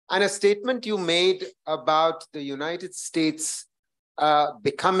and a statement you made about the United States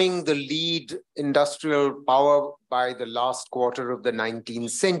becoming the lead industrial power by the last quarter of the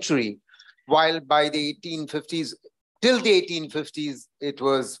 19th century, while by the 1850s, till the 1850s, it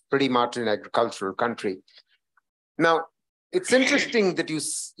was pretty much an agricultural country. Now, it's interesting that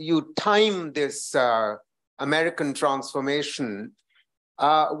you time this American transformation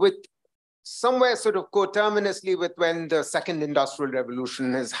with somewhere sort of coterminously with when the second industrial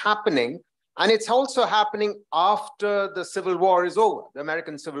revolution is happening. And it's also happening after the Civil War is over, the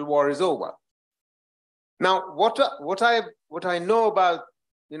American Civil War is over. Now, what I know about,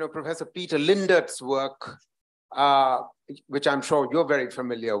 Professor Peter Lindert's work, which I'm sure you're very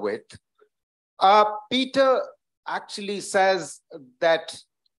familiar with, Peter actually says that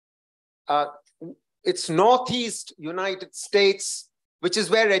it's Northeast United States, which is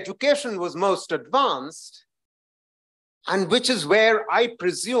where education was most advanced, and which is where I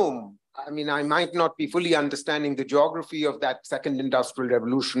presume, I mean, I might not be fully understanding the geography of that second industrial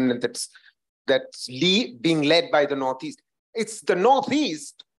revolution that's being led by the Northeast, it's the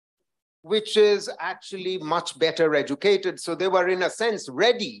Northeast which is actually much better educated. So they were, in a sense,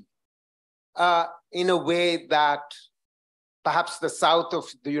 ready in a way that perhaps the South of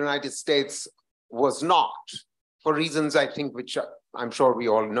the United States was not, for reasons I think which I'm sure we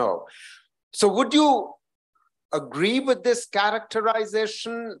all know. So would you agree with this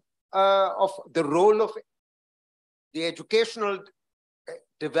characterization of the role of the educational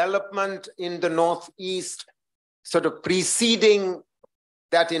development in the Northeast sort of preceding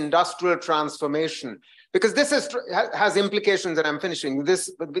that industrial transformation? Because this has implications, and I'm finishing. This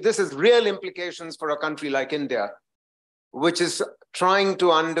is real implications for a country like India, which is trying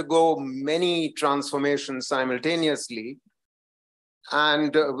to undergo many transformations simultaneously.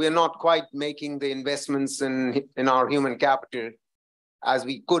 And we're not quite making the investments in our human capital as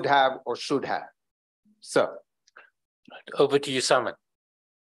we could have or should have. So. Over to you, Simon.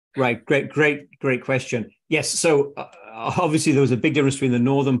 Right, great question. Yes, so obviously there was a big difference between the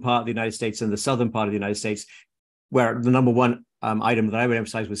northern part of the United States and the southern part of the United States, where the number one item that I would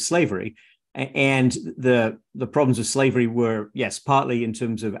emphasize was slavery. And the problems of slavery were, yes, partly in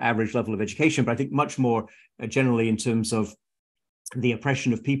terms of average level of education, but I think much more generally in terms of the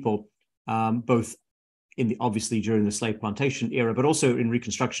oppression of people, both obviously during the slave plantation era, but also in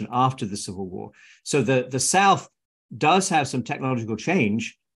Reconstruction after the Civil War. So the South does have some technological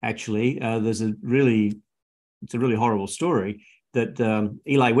change. Actually, it's a really horrible story that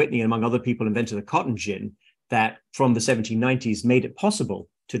Eli Whitney, among other people, invented a cotton gin that from the 1790s made it possible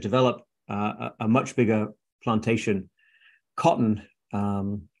to develop a much bigger plantation cotton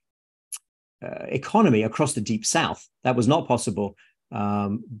economy across the Deep South. That was not possible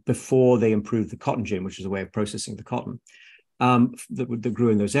before they improved the cotton gin, which is a way of processing the cotton that grew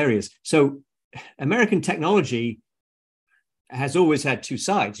in those areas. So American technology has always had two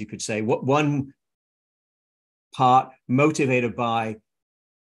sides, you could say. One part motivated by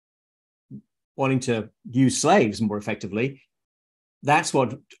wanting to use slaves more effectively. That's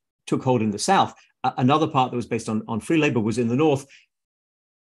what took hold in the South. Another part that was based on free labor was in the North.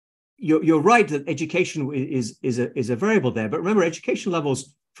 You're right that education is a variable there, but remember, education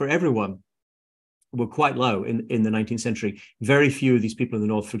levels for everyone were quite low in the 19th century. Very few of these people in the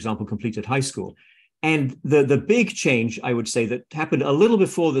North, for example, completed high school. And the big change, I would say, that happened a little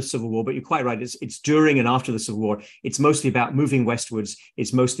before the Civil War, but you're quite right, it's during and after the Civil War. It's mostly about moving westwards.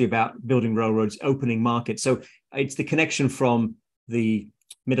 It's mostly about building railroads, opening markets. So it's the connection from the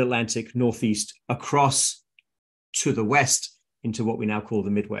Mid-Atlantic Northeast across to the West into what we now call the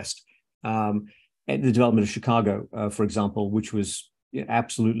Midwest. And the development of Chicago, for example, which was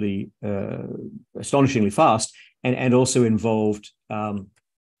absolutely astonishingly fast and also involved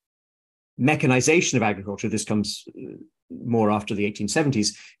mechanization of agriculture. This comes more after the 1870s.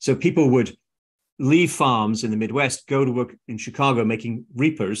 So people would leave farms in the Midwest, go to work in Chicago making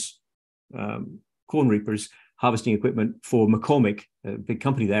reapers, corn reapers, harvesting equipment for McCormick, a big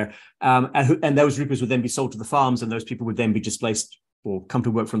company there. And those reapers would then be sold to the farms, and those people would then be displaced or come to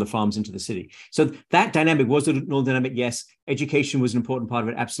work from the farms into the city. So that dynamic was a northern dynamic, yes. Education was an important part of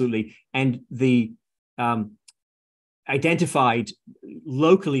it, absolutely. And the identified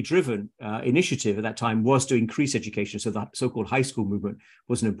locally driven initiative at that time was to increase education. So the so-called high school movement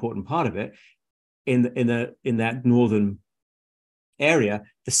was an important part of it in that northern area.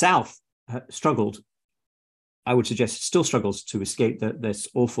 The South struggled, I would suggest, still struggles to escape this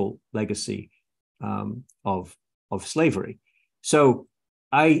awful legacy of slavery. So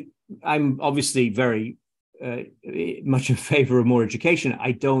I'm obviously very much in favor of more education.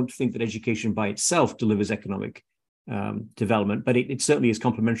 I don't think that education by itself delivers economic development, but it certainly is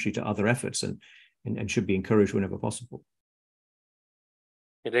complementary to other efforts and should be encouraged whenever possible.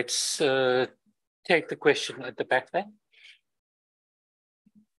 Let's take the question at the back there.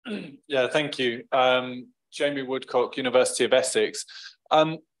 Yeah, thank you. Jamie Woodcock, University of Essex.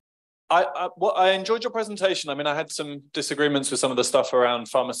 I enjoyed your presentation. I mean, I had some disagreements with some of the stuff around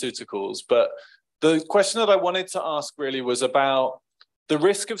pharmaceuticals, but the question that I wanted to ask really was about the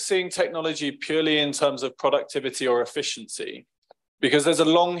risk of seeing technology purely in terms of productivity or efficiency, because there's a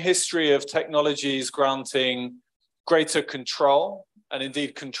long history of technologies granting greater control, and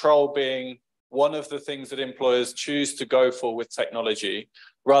indeed control being one of the things that employers choose to go for with technology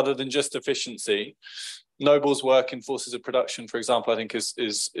rather than just efficiency. Noble's work in Forces of Production, for example, I think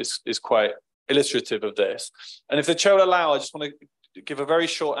is quite illustrative of this. And if the chair will allow, I just want to give a very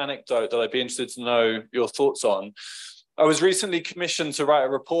short anecdote that I'd be interested to know your thoughts on. I was recently commissioned to write a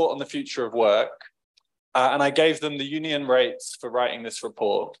report on the future of work, and I gave them the union rates for writing this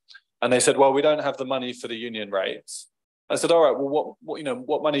report. And they said, well, we don't have the money for the union rates. I said, all right, well,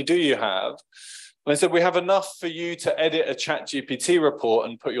 what money do you have? And I said, we have enough for you to edit a ChatGPT report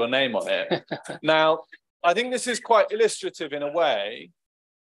and put your name on it. Now, I think this is quite illustrative in a way,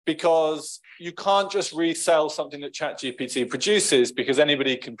 because you can't just resell something that ChatGPT produces because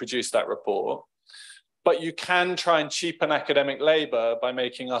anybody can produce that report. But you can try and cheapen academic labor by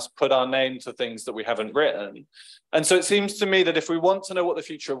making us put our name to things that we haven't written. And so it seems to me that if we want to know what the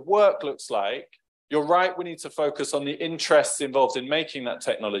future of work looks like, you're right, we need to focus on the interests involved in making that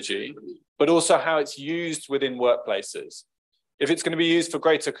technology, but also how it's used within workplaces. If it's going to be used for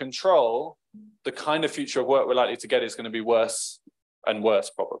greater control, the kind of future of work we're likely to get is going to be worse and worse,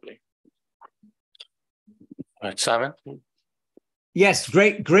 probably. All right, Simon? Yes,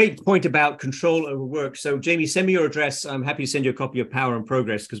 great point about control over work. So Jamie, send me your address. I'm happy to send you a copy of Power and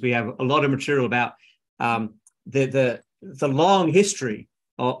Progress, because we have a lot of material about the long history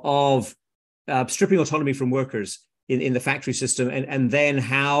of stripping autonomy from workers in the factory system, and then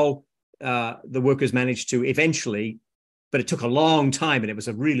how the workers managed to eventually, but it took a long time and it was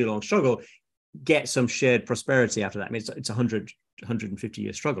a really long struggle, get some shared prosperity after that. I mean, it's a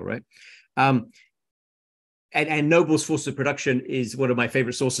 150-year struggle, right? And Noble's Forces of Production is one of my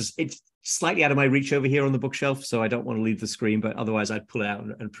favorite sources. It's slightly out of my reach over here on the bookshelf, so I don't want to leave the screen, but otherwise I'd pull it out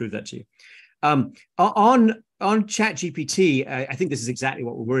and prove that to you. On ChatGPT, I think this is exactly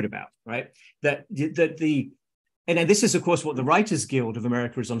what we're worried about, right? And this is, of course, what the Writers Guild of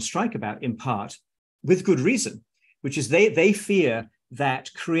America is on strike about, in part, with good reason, which is they fear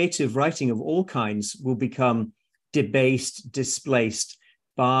that creative writing of all kinds will become debased, displaced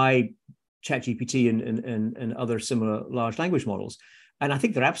by ChatGPT and other similar large language models. And I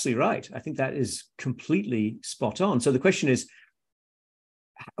think they're absolutely right. I think that is completely spot on. So the question is,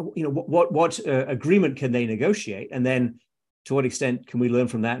 what agreement can they negotiate? And then to what extent can we learn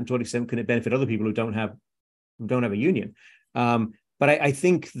from that? And to what extent can it benefit other people who don't have a union? But I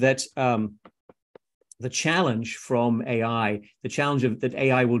think that the challenge from AI, the challenge of that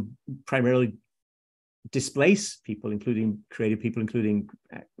AI will primarily displace people, including creative people, including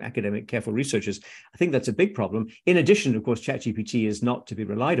academic, careful researchers. I think that's a big problem. In addition, of course, ChatGPT is not to be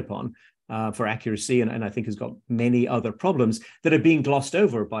relied upon for accuracy, and I think has got many other problems that are being glossed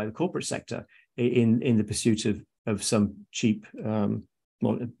over by the corporate sector in the pursuit of some cheap, in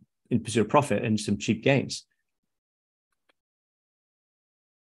pursuit of profit and some cheap gains.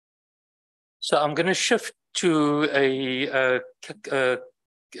 So I'm going to shift to a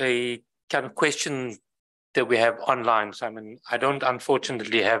kind of question that we have online, Simon. I don't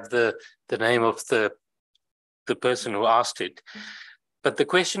unfortunately have the name of the person who asked it, but the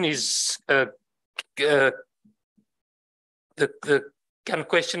question is the kind of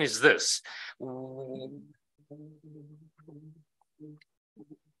question is this: one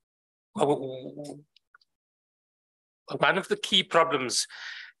of the key problems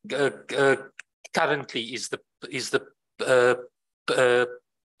currently is the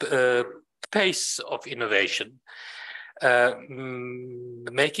pace of innovation,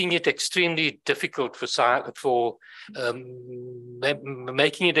 making it extremely difficult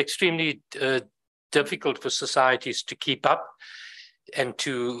difficult for societies to keep up and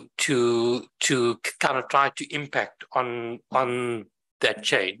to kind of try to impact on that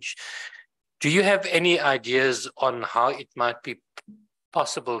change. Do you have any ideas on how it might be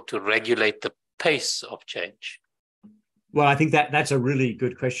possible to regulate the pace of change? Well, I think that's a really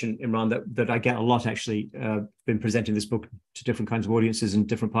good question, Imran, that I get a lot, actually. Been presenting this book to different kinds of audiences in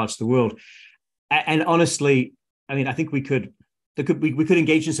different parts of the world. And honestly, I mean, I think we could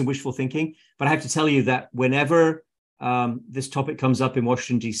engage in some wishful thinking, but I have to tell you that whenever this topic comes up in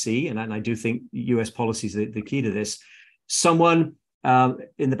Washington, D.C., and I do think US policy is the key to this, someone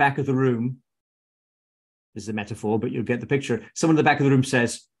in the back of the room, this is a metaphor, but you'll get the picture, someone in the back of the room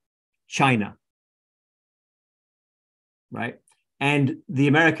says, China. Right? And the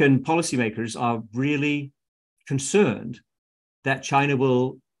American policymakers are really concerned that China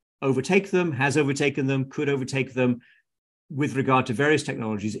will overtake them, has overtaken them, could overtake them with regard to various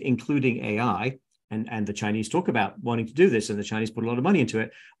technologies, including AI. And the Chinese talk about wanting to do this, and the Chinese put a lot of money into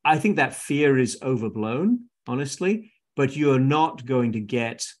it. I think that fear is overblown, honestly, but you're not going to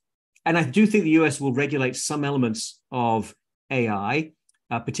get, and I do think the US will regulate some elements of AI,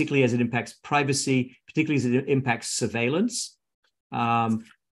 particularly as it impacts privacy, particularly as it impacts surveillance. But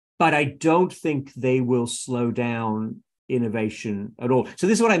I don't think they will slow down innovation at all. So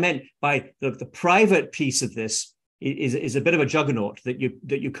this is what I meant by the private piece of this is a bit of a juggernaut that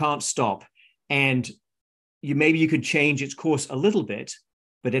you can't stop. And maybe you could change its course a little bit,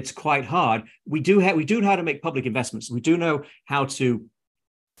 but it's quite hard. We do know how to make public investments. We do know how to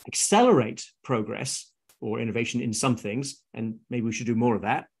accelerate progress or innovation in some things, and maybe we should do more of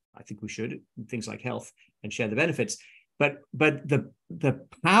that. I think we should, things like health, and share the benefits. But the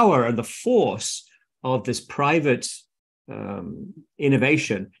power and the force of this private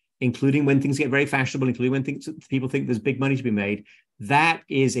innovation, including when things get very fashionable, including when people think there's big money to be made, that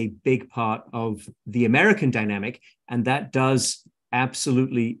is a big part of the American dynamic, and that does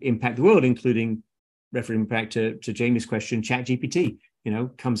absolutely impact the world, including, referring back to Jamie's question, ChatGPT,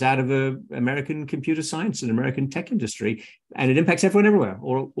 comes out of American computer science and American tech industry, and it impacts everyone everywhere,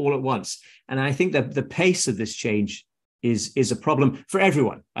 all at once. And I think that the pace of this change is a problem for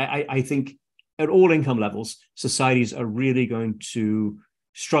everyone. I think at all income levels, societies are really going to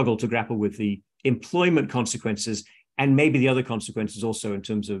struggle to grapple with the employment consequences, and maybe the other consequences also in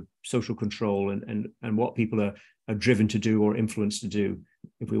terms of social control and what people are driven to do or influenced to do,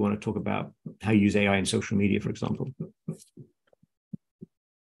 if we want to talk about how you use AI in social media, for example.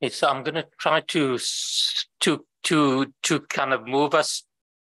 So I'm going to try to kind of move us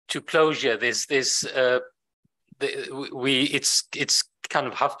to closure. It's kind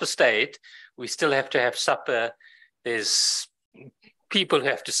of 8:30. We still have to have supper. There's people who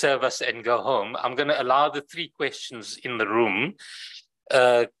have to serve us and go home. I'm going to allow the 3 questions in the room.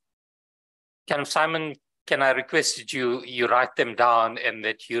 Simon, can I request that you write them down and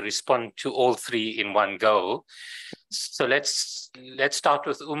that you respond to all 3 in one go? So let's start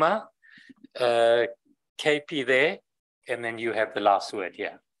with Uma, KP there, and then you have the last word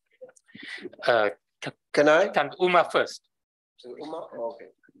here. Can I? Uma first. Uma?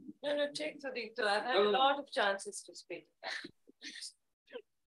 Okay. No, take Sudipto. I've had a lot of chances to speak.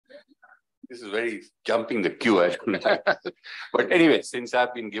 This is very jumping the queue, I don't know. But anyway, since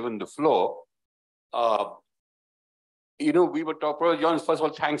I've been given the floor, we were talking, Professor Johnson, first of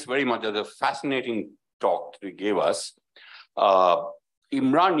all, thanks very much. It was a fascinating talk that you gave us.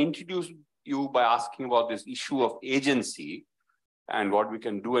 Imran introduced you by asking about this issue of agency and what we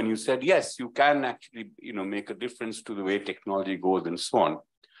can do. And you said, yes, you can actually, make a difference to the way technology goes and so on.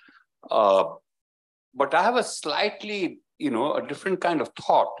 But I have a slightly, a different kind of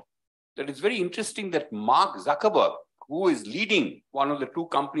thought, that it's very interesting that Mark Zuckerberg, who is leading, one of the 2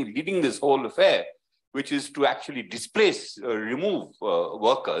 companies leading this whole affair, which is to actually displace, remove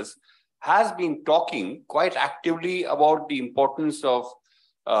workers, has been talking quite actively about the importance of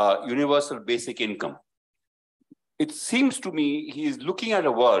universal basic income. It seems to me he is looking at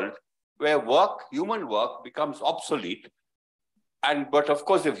a world where human work becomes obsolete. But of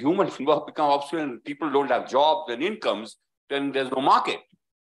course, if human work becomes obsolete and people don't have jobs and incomes, then there's no market.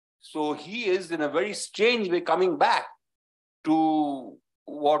 So he is in a very strange way coming back to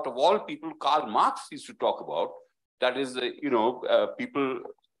what of all people Karl Marx used to talk about, that is, people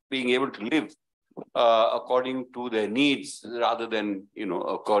being able to live according to their needs rather than,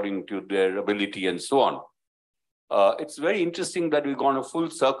 according to their ability and so on. It's very interesting that we've gone a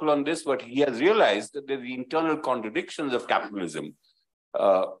full circle on this, but he has realized that there's the internal contradictions of capitalism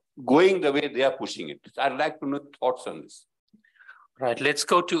going the way they are pushing it. I'd like to know thoughts on this. Right, let's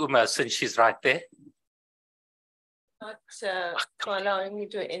go to Uma since she's right there. For allowing me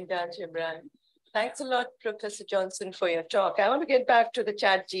to indulge, Imran. Thanks a lot, Professor Johnson, for your talk. I want to get back to the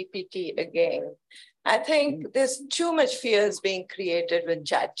ChatGPT again. I think there's too much fears being created with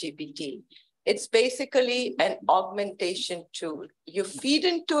ChatGPT. It's basically an augmentation tool. You feed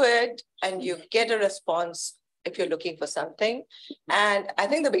into it and you get a response if you're looking for something. And I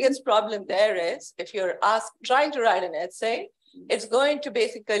think the biggest problem there is if you're trying to write an essay, it's going to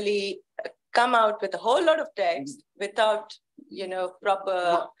basically come out with a whole lot of text without,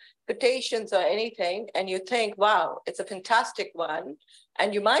 proper quotations or anything. And you think, wow, it's a fantastic one.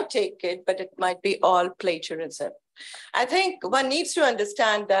 And you might take it, but it might be all plagiarism. I think one needs to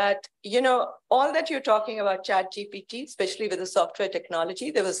understand that, all that you're talking about ChatGPT, especially with the software technology,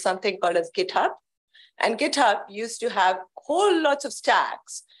 there was something called as GitHub. And GitHub used to have whole lots of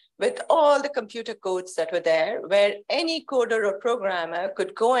stacks with all the computer codes that were there, where any coder or programmer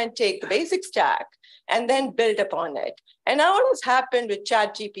could go and take the basic stack and then build upon it. And now what has happened with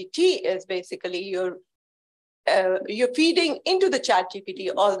ChatGPT is basically you're feeding into the ChatGPT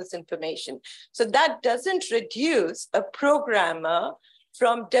all this information. So that doesn't reduce a programmer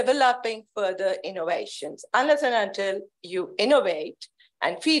from developing further innovations. Unless and until you innovate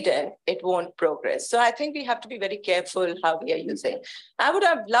and feed in, it won't progress. So I think we have to be very careful how we are using. I would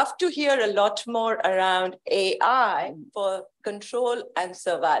have loved to hear a lot more around AI for control and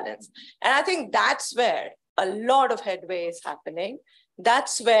surveillance. And I think that's where a lot of headway is happening.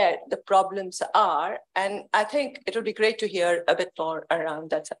 That's where the problems are. And I think it would be great to hear a bit more around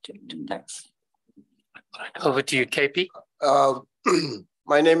that subject. Thanks. Over to you, KP.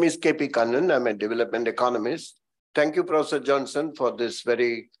 My name is KP Kannan. I'm a development economist. Thank you, Professor Johnson, for this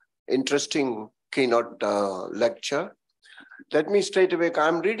very interesting keynote lecture. Let me straight away,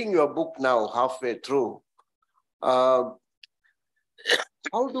 I'm reading your book now, halfway through. How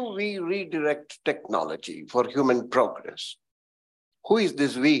do we redirect technology for human progress? Who is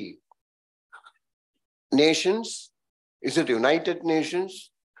this we? Nations? Is it United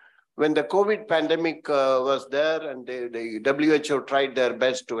Nations? When the COVID pandemic was there and the WHO tried their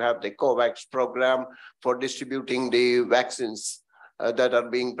best to have the COVAX program for distributing the vaccines that are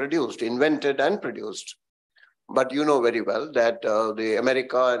being produced, invented and produced. But you know very well that the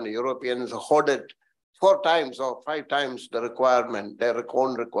America and the Europeans hoarded 4 times or 5 times the requirement, their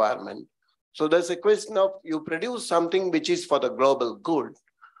own requirement. So there's a question of you produce something which is for the global good,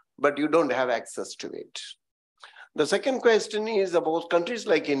 but you don't have access to it. The second question is about countries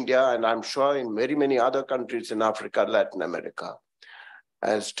like India, and I'm sure in very many other countries in Africa, Latin America,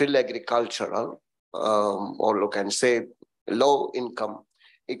 still agricultural, or you can say low-income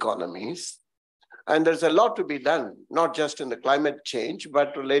economies. And there's a lot to be done, not just in the climate change,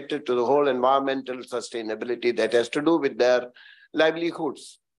 but related to the whole environmental sustainability that has to do with their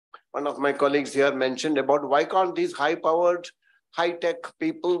livelihoods. One of my colleagues here mentioned about why can't these high-powered, high-tech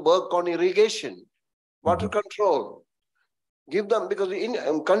people work on irrigation, water control? Give them, because in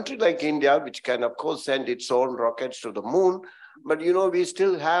a country like India, which can of course send its own rockets to the moon, but you know, we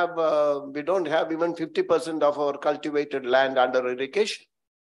still have, we don't have even 50% of our cultivated land under irrigation.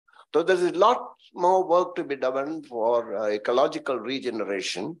 So there's a lot more work to be done for ecological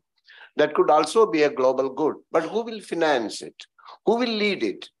regeneration that could also be a global good. But who will finance it? Who will lead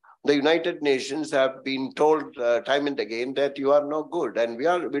it? The United Nations have been told time and again that you are no good, and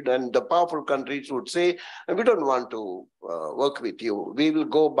and the powerful countries would say, we don't want to work with you. We will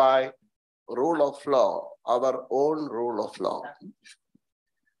go by rule of law, our own rule of law.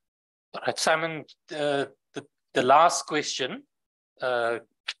 All right, Simon, the last question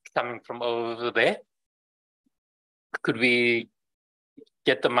coming from over there. Could we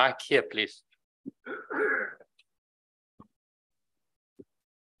get the mic here, please?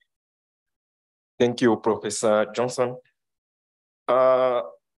 Thank you, Professor Johnson.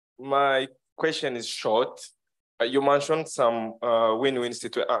 My question is short. You mentioned some win-win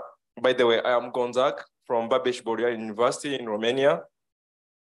situation. By the way, I am Gonzag from Babeș-Bolyai University in Romania.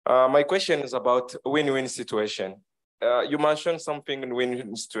 My question is about win-win situation. You mentioned something in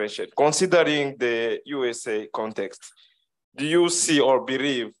win-win situation. Considering the USA context, do you see or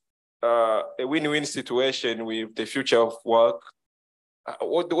believe a win-win situation with the future of work?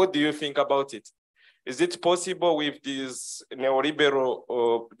 What do you think about it? Is it possible with this neoliberal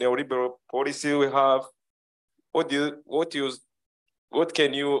policy we have? What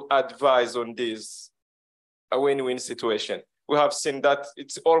can you advise on this a win-win situation? We have seen that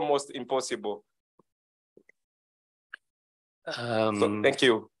it's almost impossible. So, thank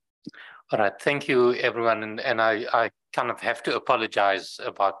you. All right, thank you, everyone. And I kind of have to apologize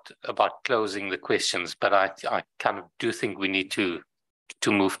about closing the questions, but I kind of do think we need to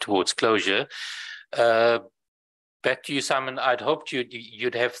move towards closure. Back to you, Simon. I'd hoped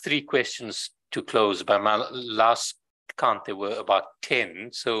you'd have 3 questions to close. By my last count, there were about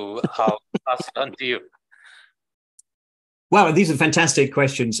 10. So I'll pass it on to you. Well, these are fantastic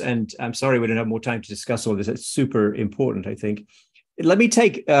questions, and I'm sorry we don't have more time to discuss all this. It's super important, I think. Let me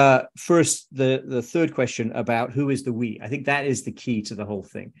take first the third question about who is the we. I think that is the key to the whole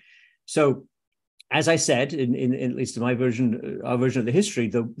thing. So, as I said, in at least in my version, our version of the history,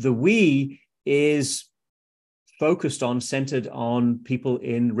 the we is focused on, centered on people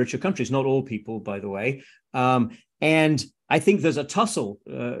in richer countries, not all people, by the way. And I think there's a tussle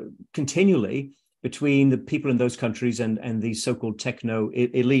continually between the people in those countries and these so-called techno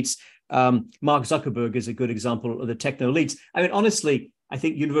elites. Mark Zuckerberg is a good example of the techno elites. I mean, honestly, I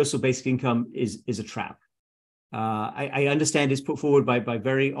think universal basic income is a trap. I understand it's put forward by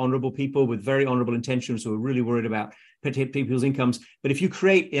very honorable people with very honorable intentions who are really worried about people's incomes. But if you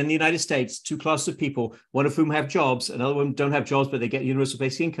create in the United States 2 classes of people, one of whom have jobs, another one don't have jobs, but they get universal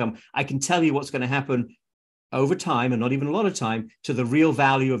basic income, I can tell you what's going to happen over time, and not even a lot of time, to the real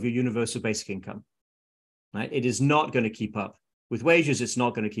value of your universal basic income. Right? It is not going to keep up with wages. It's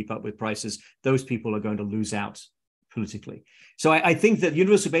not going to keep up with prices. Those people are going to lose out politically. So I think that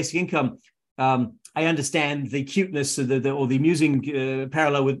universal basic income, I understand the cuteness or the amusing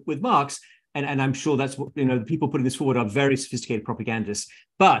parallel with Marx, and I'm sure that's what, the people putting this forward are very sophisticated propagandists.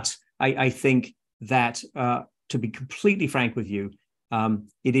 But I think that, to be completely frank with you,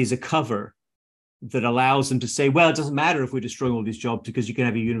 it is a cover that allows them to say, well, it doesn't matter if we're destroying all these jobs because you can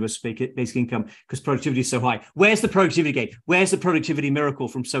have a universal basic income because productivity is so high. Where's the productivity gain? Where's the productivity miracle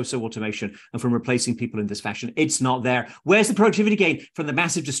from so-so automation and from replacing people in this fashion? It's not there. Where's the productivity gain from the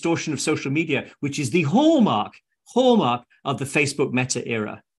massive distortion of social media, which is the hallmark of the Facebook Meta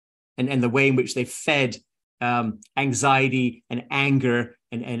era and the way in which they fed anxiety and anger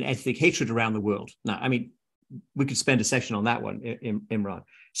and ethnic hatred around the world. Now, I mean, we could spend a session on that one, Imran.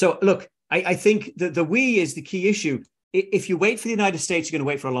 So look, I think that the we is the key issue. If you wait for the United States, you're going to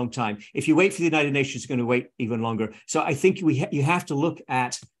wait for a long time. If you wait for the United Nations, you're going to wait even longer. So I think you have to look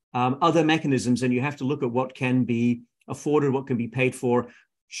at other mechanisms, and you have to look at what can be afforded, what can be paid for.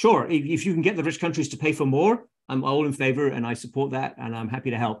 Sure, if you can get the rich countries to pay for more, I'm all in favor, and I support that, and I'm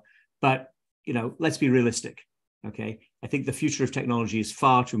happy to help. But let's be realistic. Okay, I think the future of technology is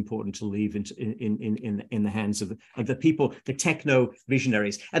far too important to leave in the hands of the people, the techno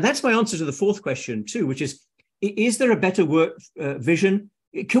visionaries. And that's my answer to the fourth question too, which is there a better vision?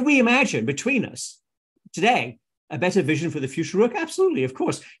 Can we imagine between us today a better vision for the future work? Absolutely, of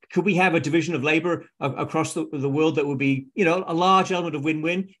course. Could we have a division of labor across the world that would be, a large element of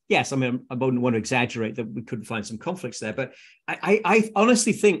win-win? Yes, I mean, I wouldn't want to exaggerate that we couldn't find some conflicts there, but I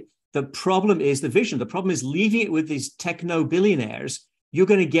honestly think the problem is the vision. The problem is leaving it with these techno billionaires. You're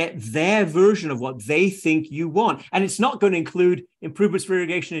going to get their version of what they think you want. And it's not going to include improvements for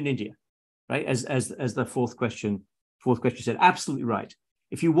irrigation in India, right? As the fourth question said, absolutely right.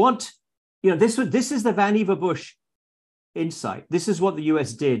 If you want, this is the Vannevar Bush insight. This is what the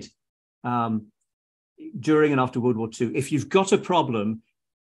US did during and after World War II. If you've got a problem,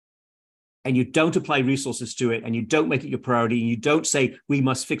 and you don't apply resources to it, and you don't make it your priority, and you don't say, we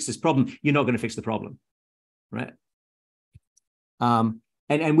must fix this problem, you're not going to fix the problem, right? And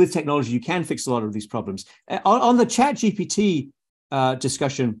with technology, you can fix a lot of these problems. On the ChatGPT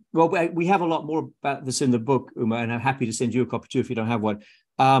discussion, well, we have a lot more about this in the book, Uma, and I'm happy to send you a copy too if you don't have one.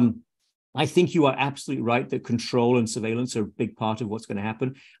 I think you are absolutely right that control and surveillance are a big part of what's going to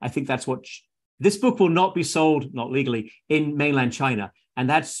happen. I think that's what this book will not be sold, not legally, in mainland China. And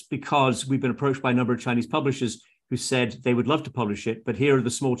that's because we've been approached by a number of Chinese publishers who said they would love to publish it, but here are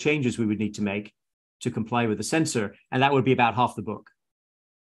the small changes we would need to make to comply with the censor. And that would be about half the book.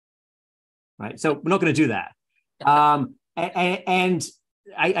 Right. So we're not going to do that. And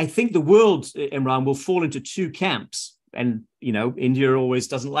I think the world, Imran, will fall into two camps. And, India always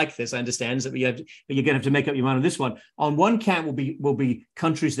doesn't like this, I understand, that you're going to have to make up your mind on this one. On one camp will be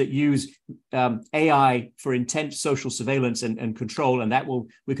countries that use AI for intense social surveillance and control, and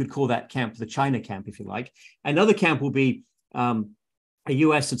we could call that camp the China camp, if you like. Another camp will be a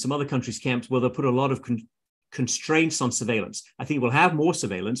US and some other countries' camps where they'll put a lot of constraints on surveillance. I think we'll have more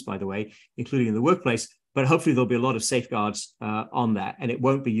surveillance, by the way, including in the workplace, but hopefully there'll be a lot of safeguards on that, and it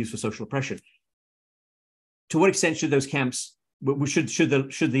won't be used for social oppression. To what extent should those camps, should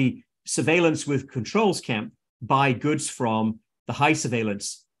the surveillance with controls camp buy goods from the high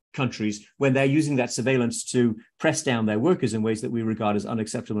surveillance countries when they're using that surveillance to press down their workers in ways that we regard as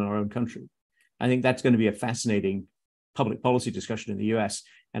unacceptable in our own country? I think that's going to be a fascinating public policy discussion in the US.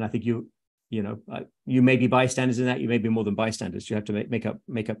 And I think you may be bystanders in that. You may be more than bystanders. You have to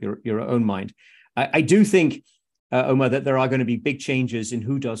make up your own mind. I do think, Omar, that there are going to be big changes in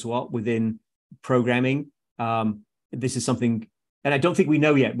who does what within programming. This is something, and I don't think we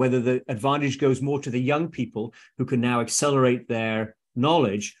know yet whether the advantage goes more to the young people who can now accelerate their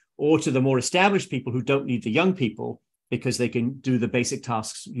knowledge, or to the more established people who don't need the young people because they can do the basic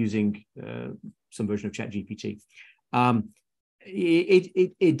tasks using some version of ChatGPT.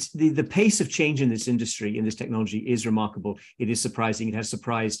 The pace of change in this industry, in this technology, is remarkable. It is surprising. It has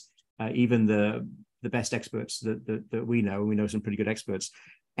surprised even the best experts that we know. We know some pretty good experts.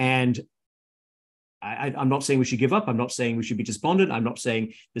 And I'm not saying we should give up. I'm not saying we should be despondent. I'm not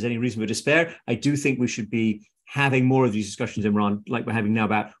saying there's any reason for despair. I do think we should be having more of these discussions, Imran, like we're having now,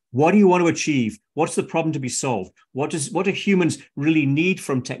 about what do you want to achieve? What's the problem to be solved? What do humans really need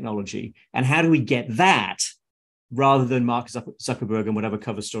from technology? And how do we get that, rather than Mark Zuckerberg and whatever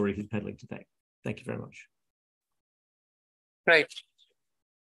cover story he's peddling today? Thank you very much. Great.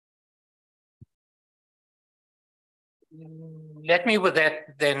 Let me with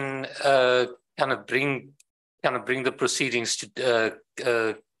that then kind of bring the proceedings to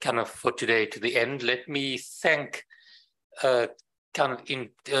for today to the end. Let me thank let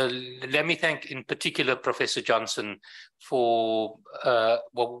me thank in particular Professor Johnson for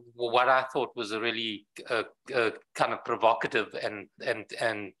what I thought was a really kind of provocative and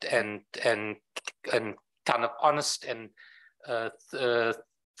kind of honest and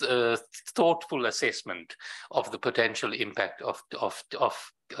thoughtful assessment of the potential impact of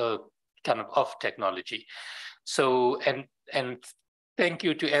of technology. So, and thank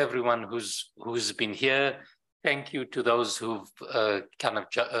you to everyone who's been here. Thank you to those who've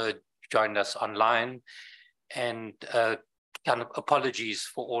joined us online, and apologies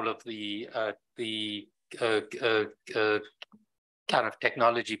for all of the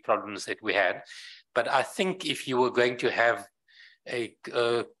technology problems that we had. But I think if you were going to have a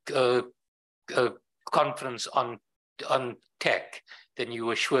conference on tech, then you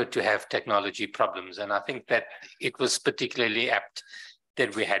were sure to have technology problems. And I think that it was particularly apt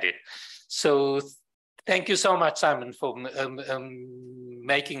that we had it. So thank you so much, Simon, for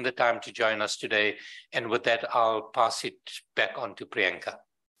making the time to join us today. And with that, I'll pass it back on to Priyanka.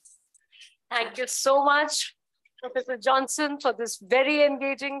 Thank you so much, Professor Johnson, for this very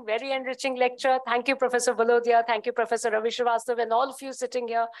engaging, very enriching lecture. Thank you, Professor Valodia. Thank you, Professor Ravi Srivastava, and all of you sitting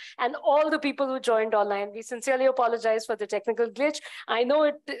here, and all the people who joined online. We sincerely apologize for the technical glitch. I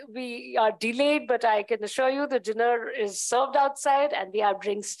know we are delayed, but I can assure you the dinner is served outside, and we have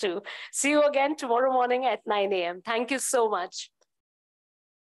drinks too. See you again tomorrow morning at 9 a.m. Thank you so much.